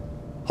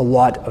a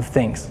lot of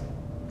things.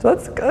 So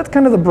that's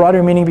kind of the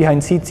broader meaning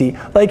behind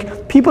tzitzit.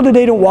 Like, people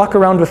today don't walk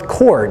around with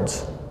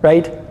cords,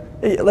 right?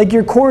 Like,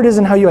 your cord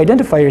isn't how you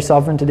identify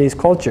yourself in today's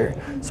culture.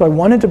 So I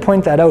wanted to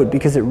point that out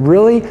because it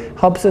really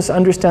helps us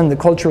understand the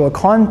cultural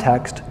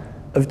context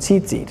of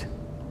tzitzit.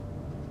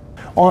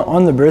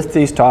 On the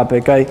birthdays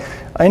topic,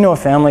 I know a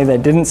family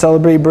that didn't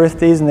celebrate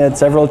birthdays and they had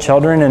several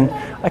children, and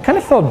I kind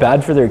of felt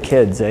bad for their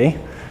kids,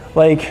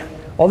 Like,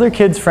 all their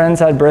kids'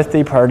 friends had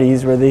birthday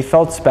parties where they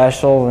felt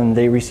special and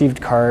they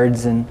received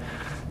cards, and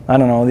I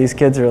don't know, these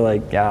kids are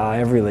like, yeah, I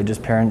have religious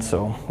parents,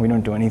 so we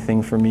don't do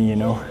anything for me,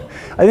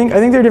 I think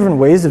there are different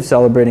ways of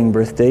celebrating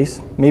birthdays,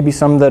 maybe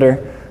some that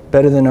are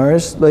better than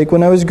ours. Like,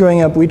 when I was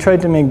growing up, we tried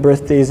to make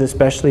birthdays a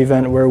special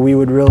event where we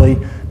would really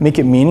make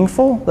it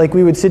meaningful. Like,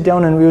 we would sit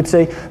down and we would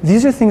say,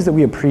 these are things that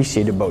we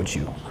appreciate about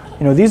you.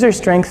 These are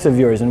strengths of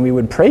yours, and we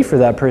would pray for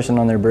that person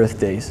on their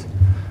birthdays.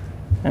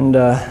 And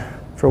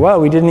for a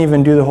while, we didn't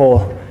even do the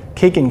whole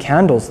cake and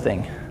candles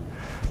thing.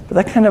 But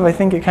that I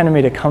think it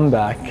made a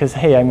comeback, because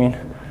hey,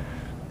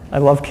 I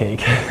love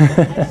cake.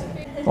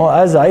 Well,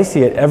 as I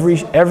see it, every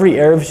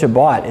Erev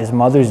Shabbat is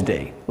Mother's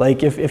Day.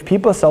 Like, if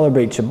people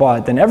celebrate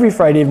Shabbat, then every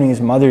Friday evening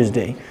is Mother's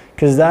Day,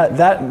 because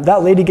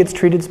that lady gets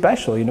treated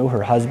special.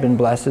 Her husband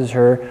blesses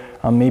her,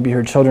 maybe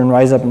her children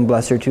rise up and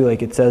bless her too,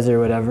 like it says or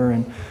whatever.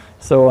 And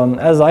so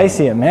as I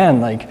see it,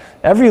 man, like,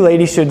 every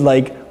lady should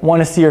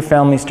want to see her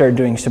family start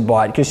doing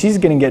Shabbat, because she's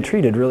going to get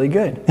treated really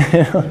good.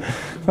 A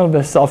little bit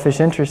of selfish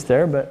interest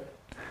there, but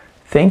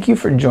thank you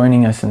for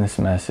joining us in this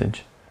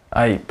message.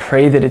 I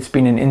pray that it's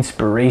been an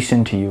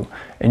inspiration to you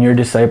in your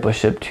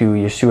discipleship to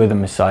Yeshua the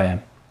Messiah.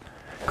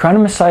 Crown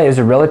of Messiah is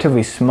a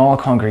relatively small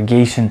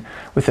congregation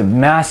with a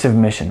massive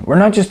mission. We're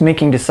not just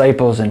making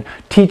disciples and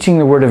teaching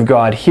the Word of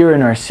God here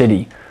in our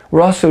city.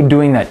 We're also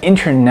doing that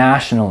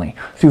internationally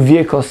through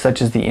vehicles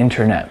such as the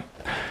internet.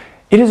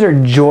 It is our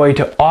joy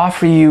to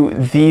offer you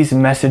these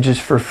messages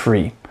for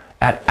free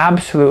at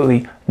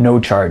absolutely no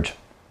charge.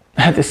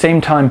 At the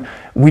same time,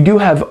 we do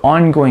have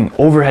ongoing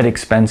overhead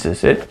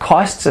expenses. It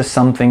costs us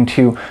something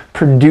to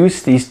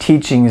produce these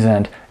teachings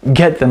and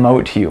get them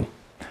out to you.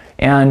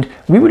 And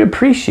we would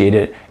appreciate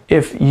it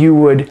if you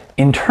would,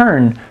 in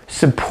turn,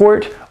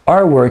 support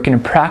our work in a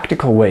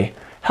practical way.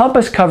 Help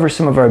us cover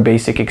some of our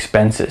basic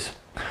expenses.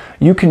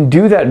 You can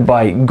do that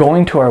by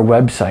going to our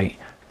website,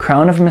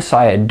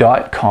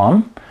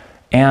 crownofmessiah.com,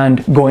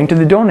 and going to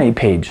the donate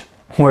page,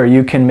 where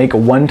you can make a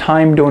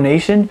one-time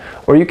donation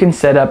or you can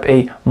set up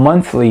a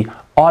monthly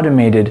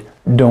automated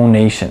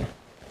donation.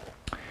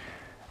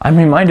 I'm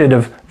reminded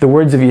of the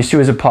words of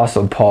Yeshua's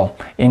apostle Paul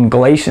in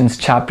Galatians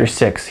chapter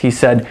 6. He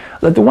said,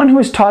 "Let the one who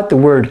is taught the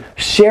word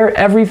share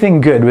everything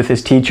good with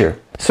his teacher."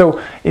 So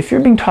if you're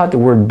being taught the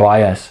word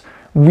by us,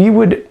 we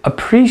would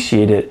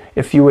appreciate it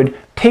if you would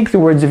take the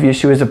words of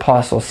Yeshua's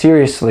apostle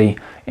seriously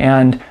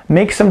and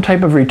make some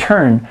type of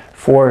return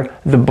for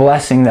the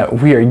blessing that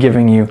we are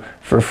giving you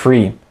for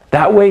free.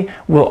 That way,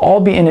 we'll all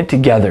be in it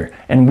together,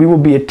 and we will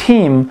be a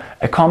team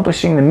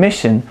accomplishing the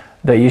mission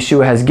that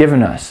Yeshua has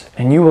given us.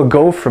 And you will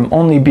go from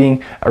only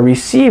being a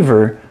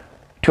receiver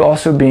to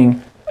also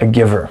being a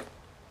giver.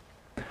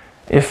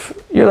 If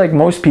you're like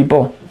most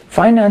people,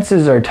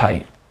 finances are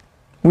tight.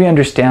 We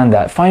understand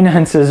that.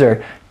 Finances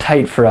are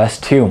tight for us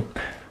too.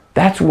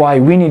 That's why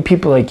we need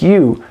people like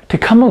you to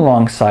come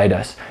alongside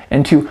us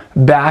and to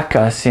back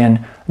us in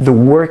the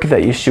work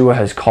that Yeshua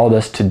has called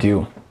us to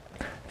do.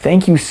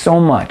 Thank you so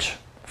much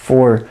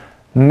for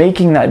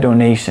making that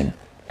donation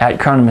at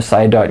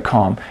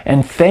crownofmessiah.com,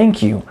 and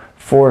thank you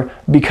for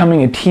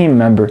becoming a team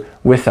member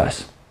with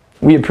us.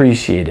 We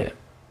appreciate it.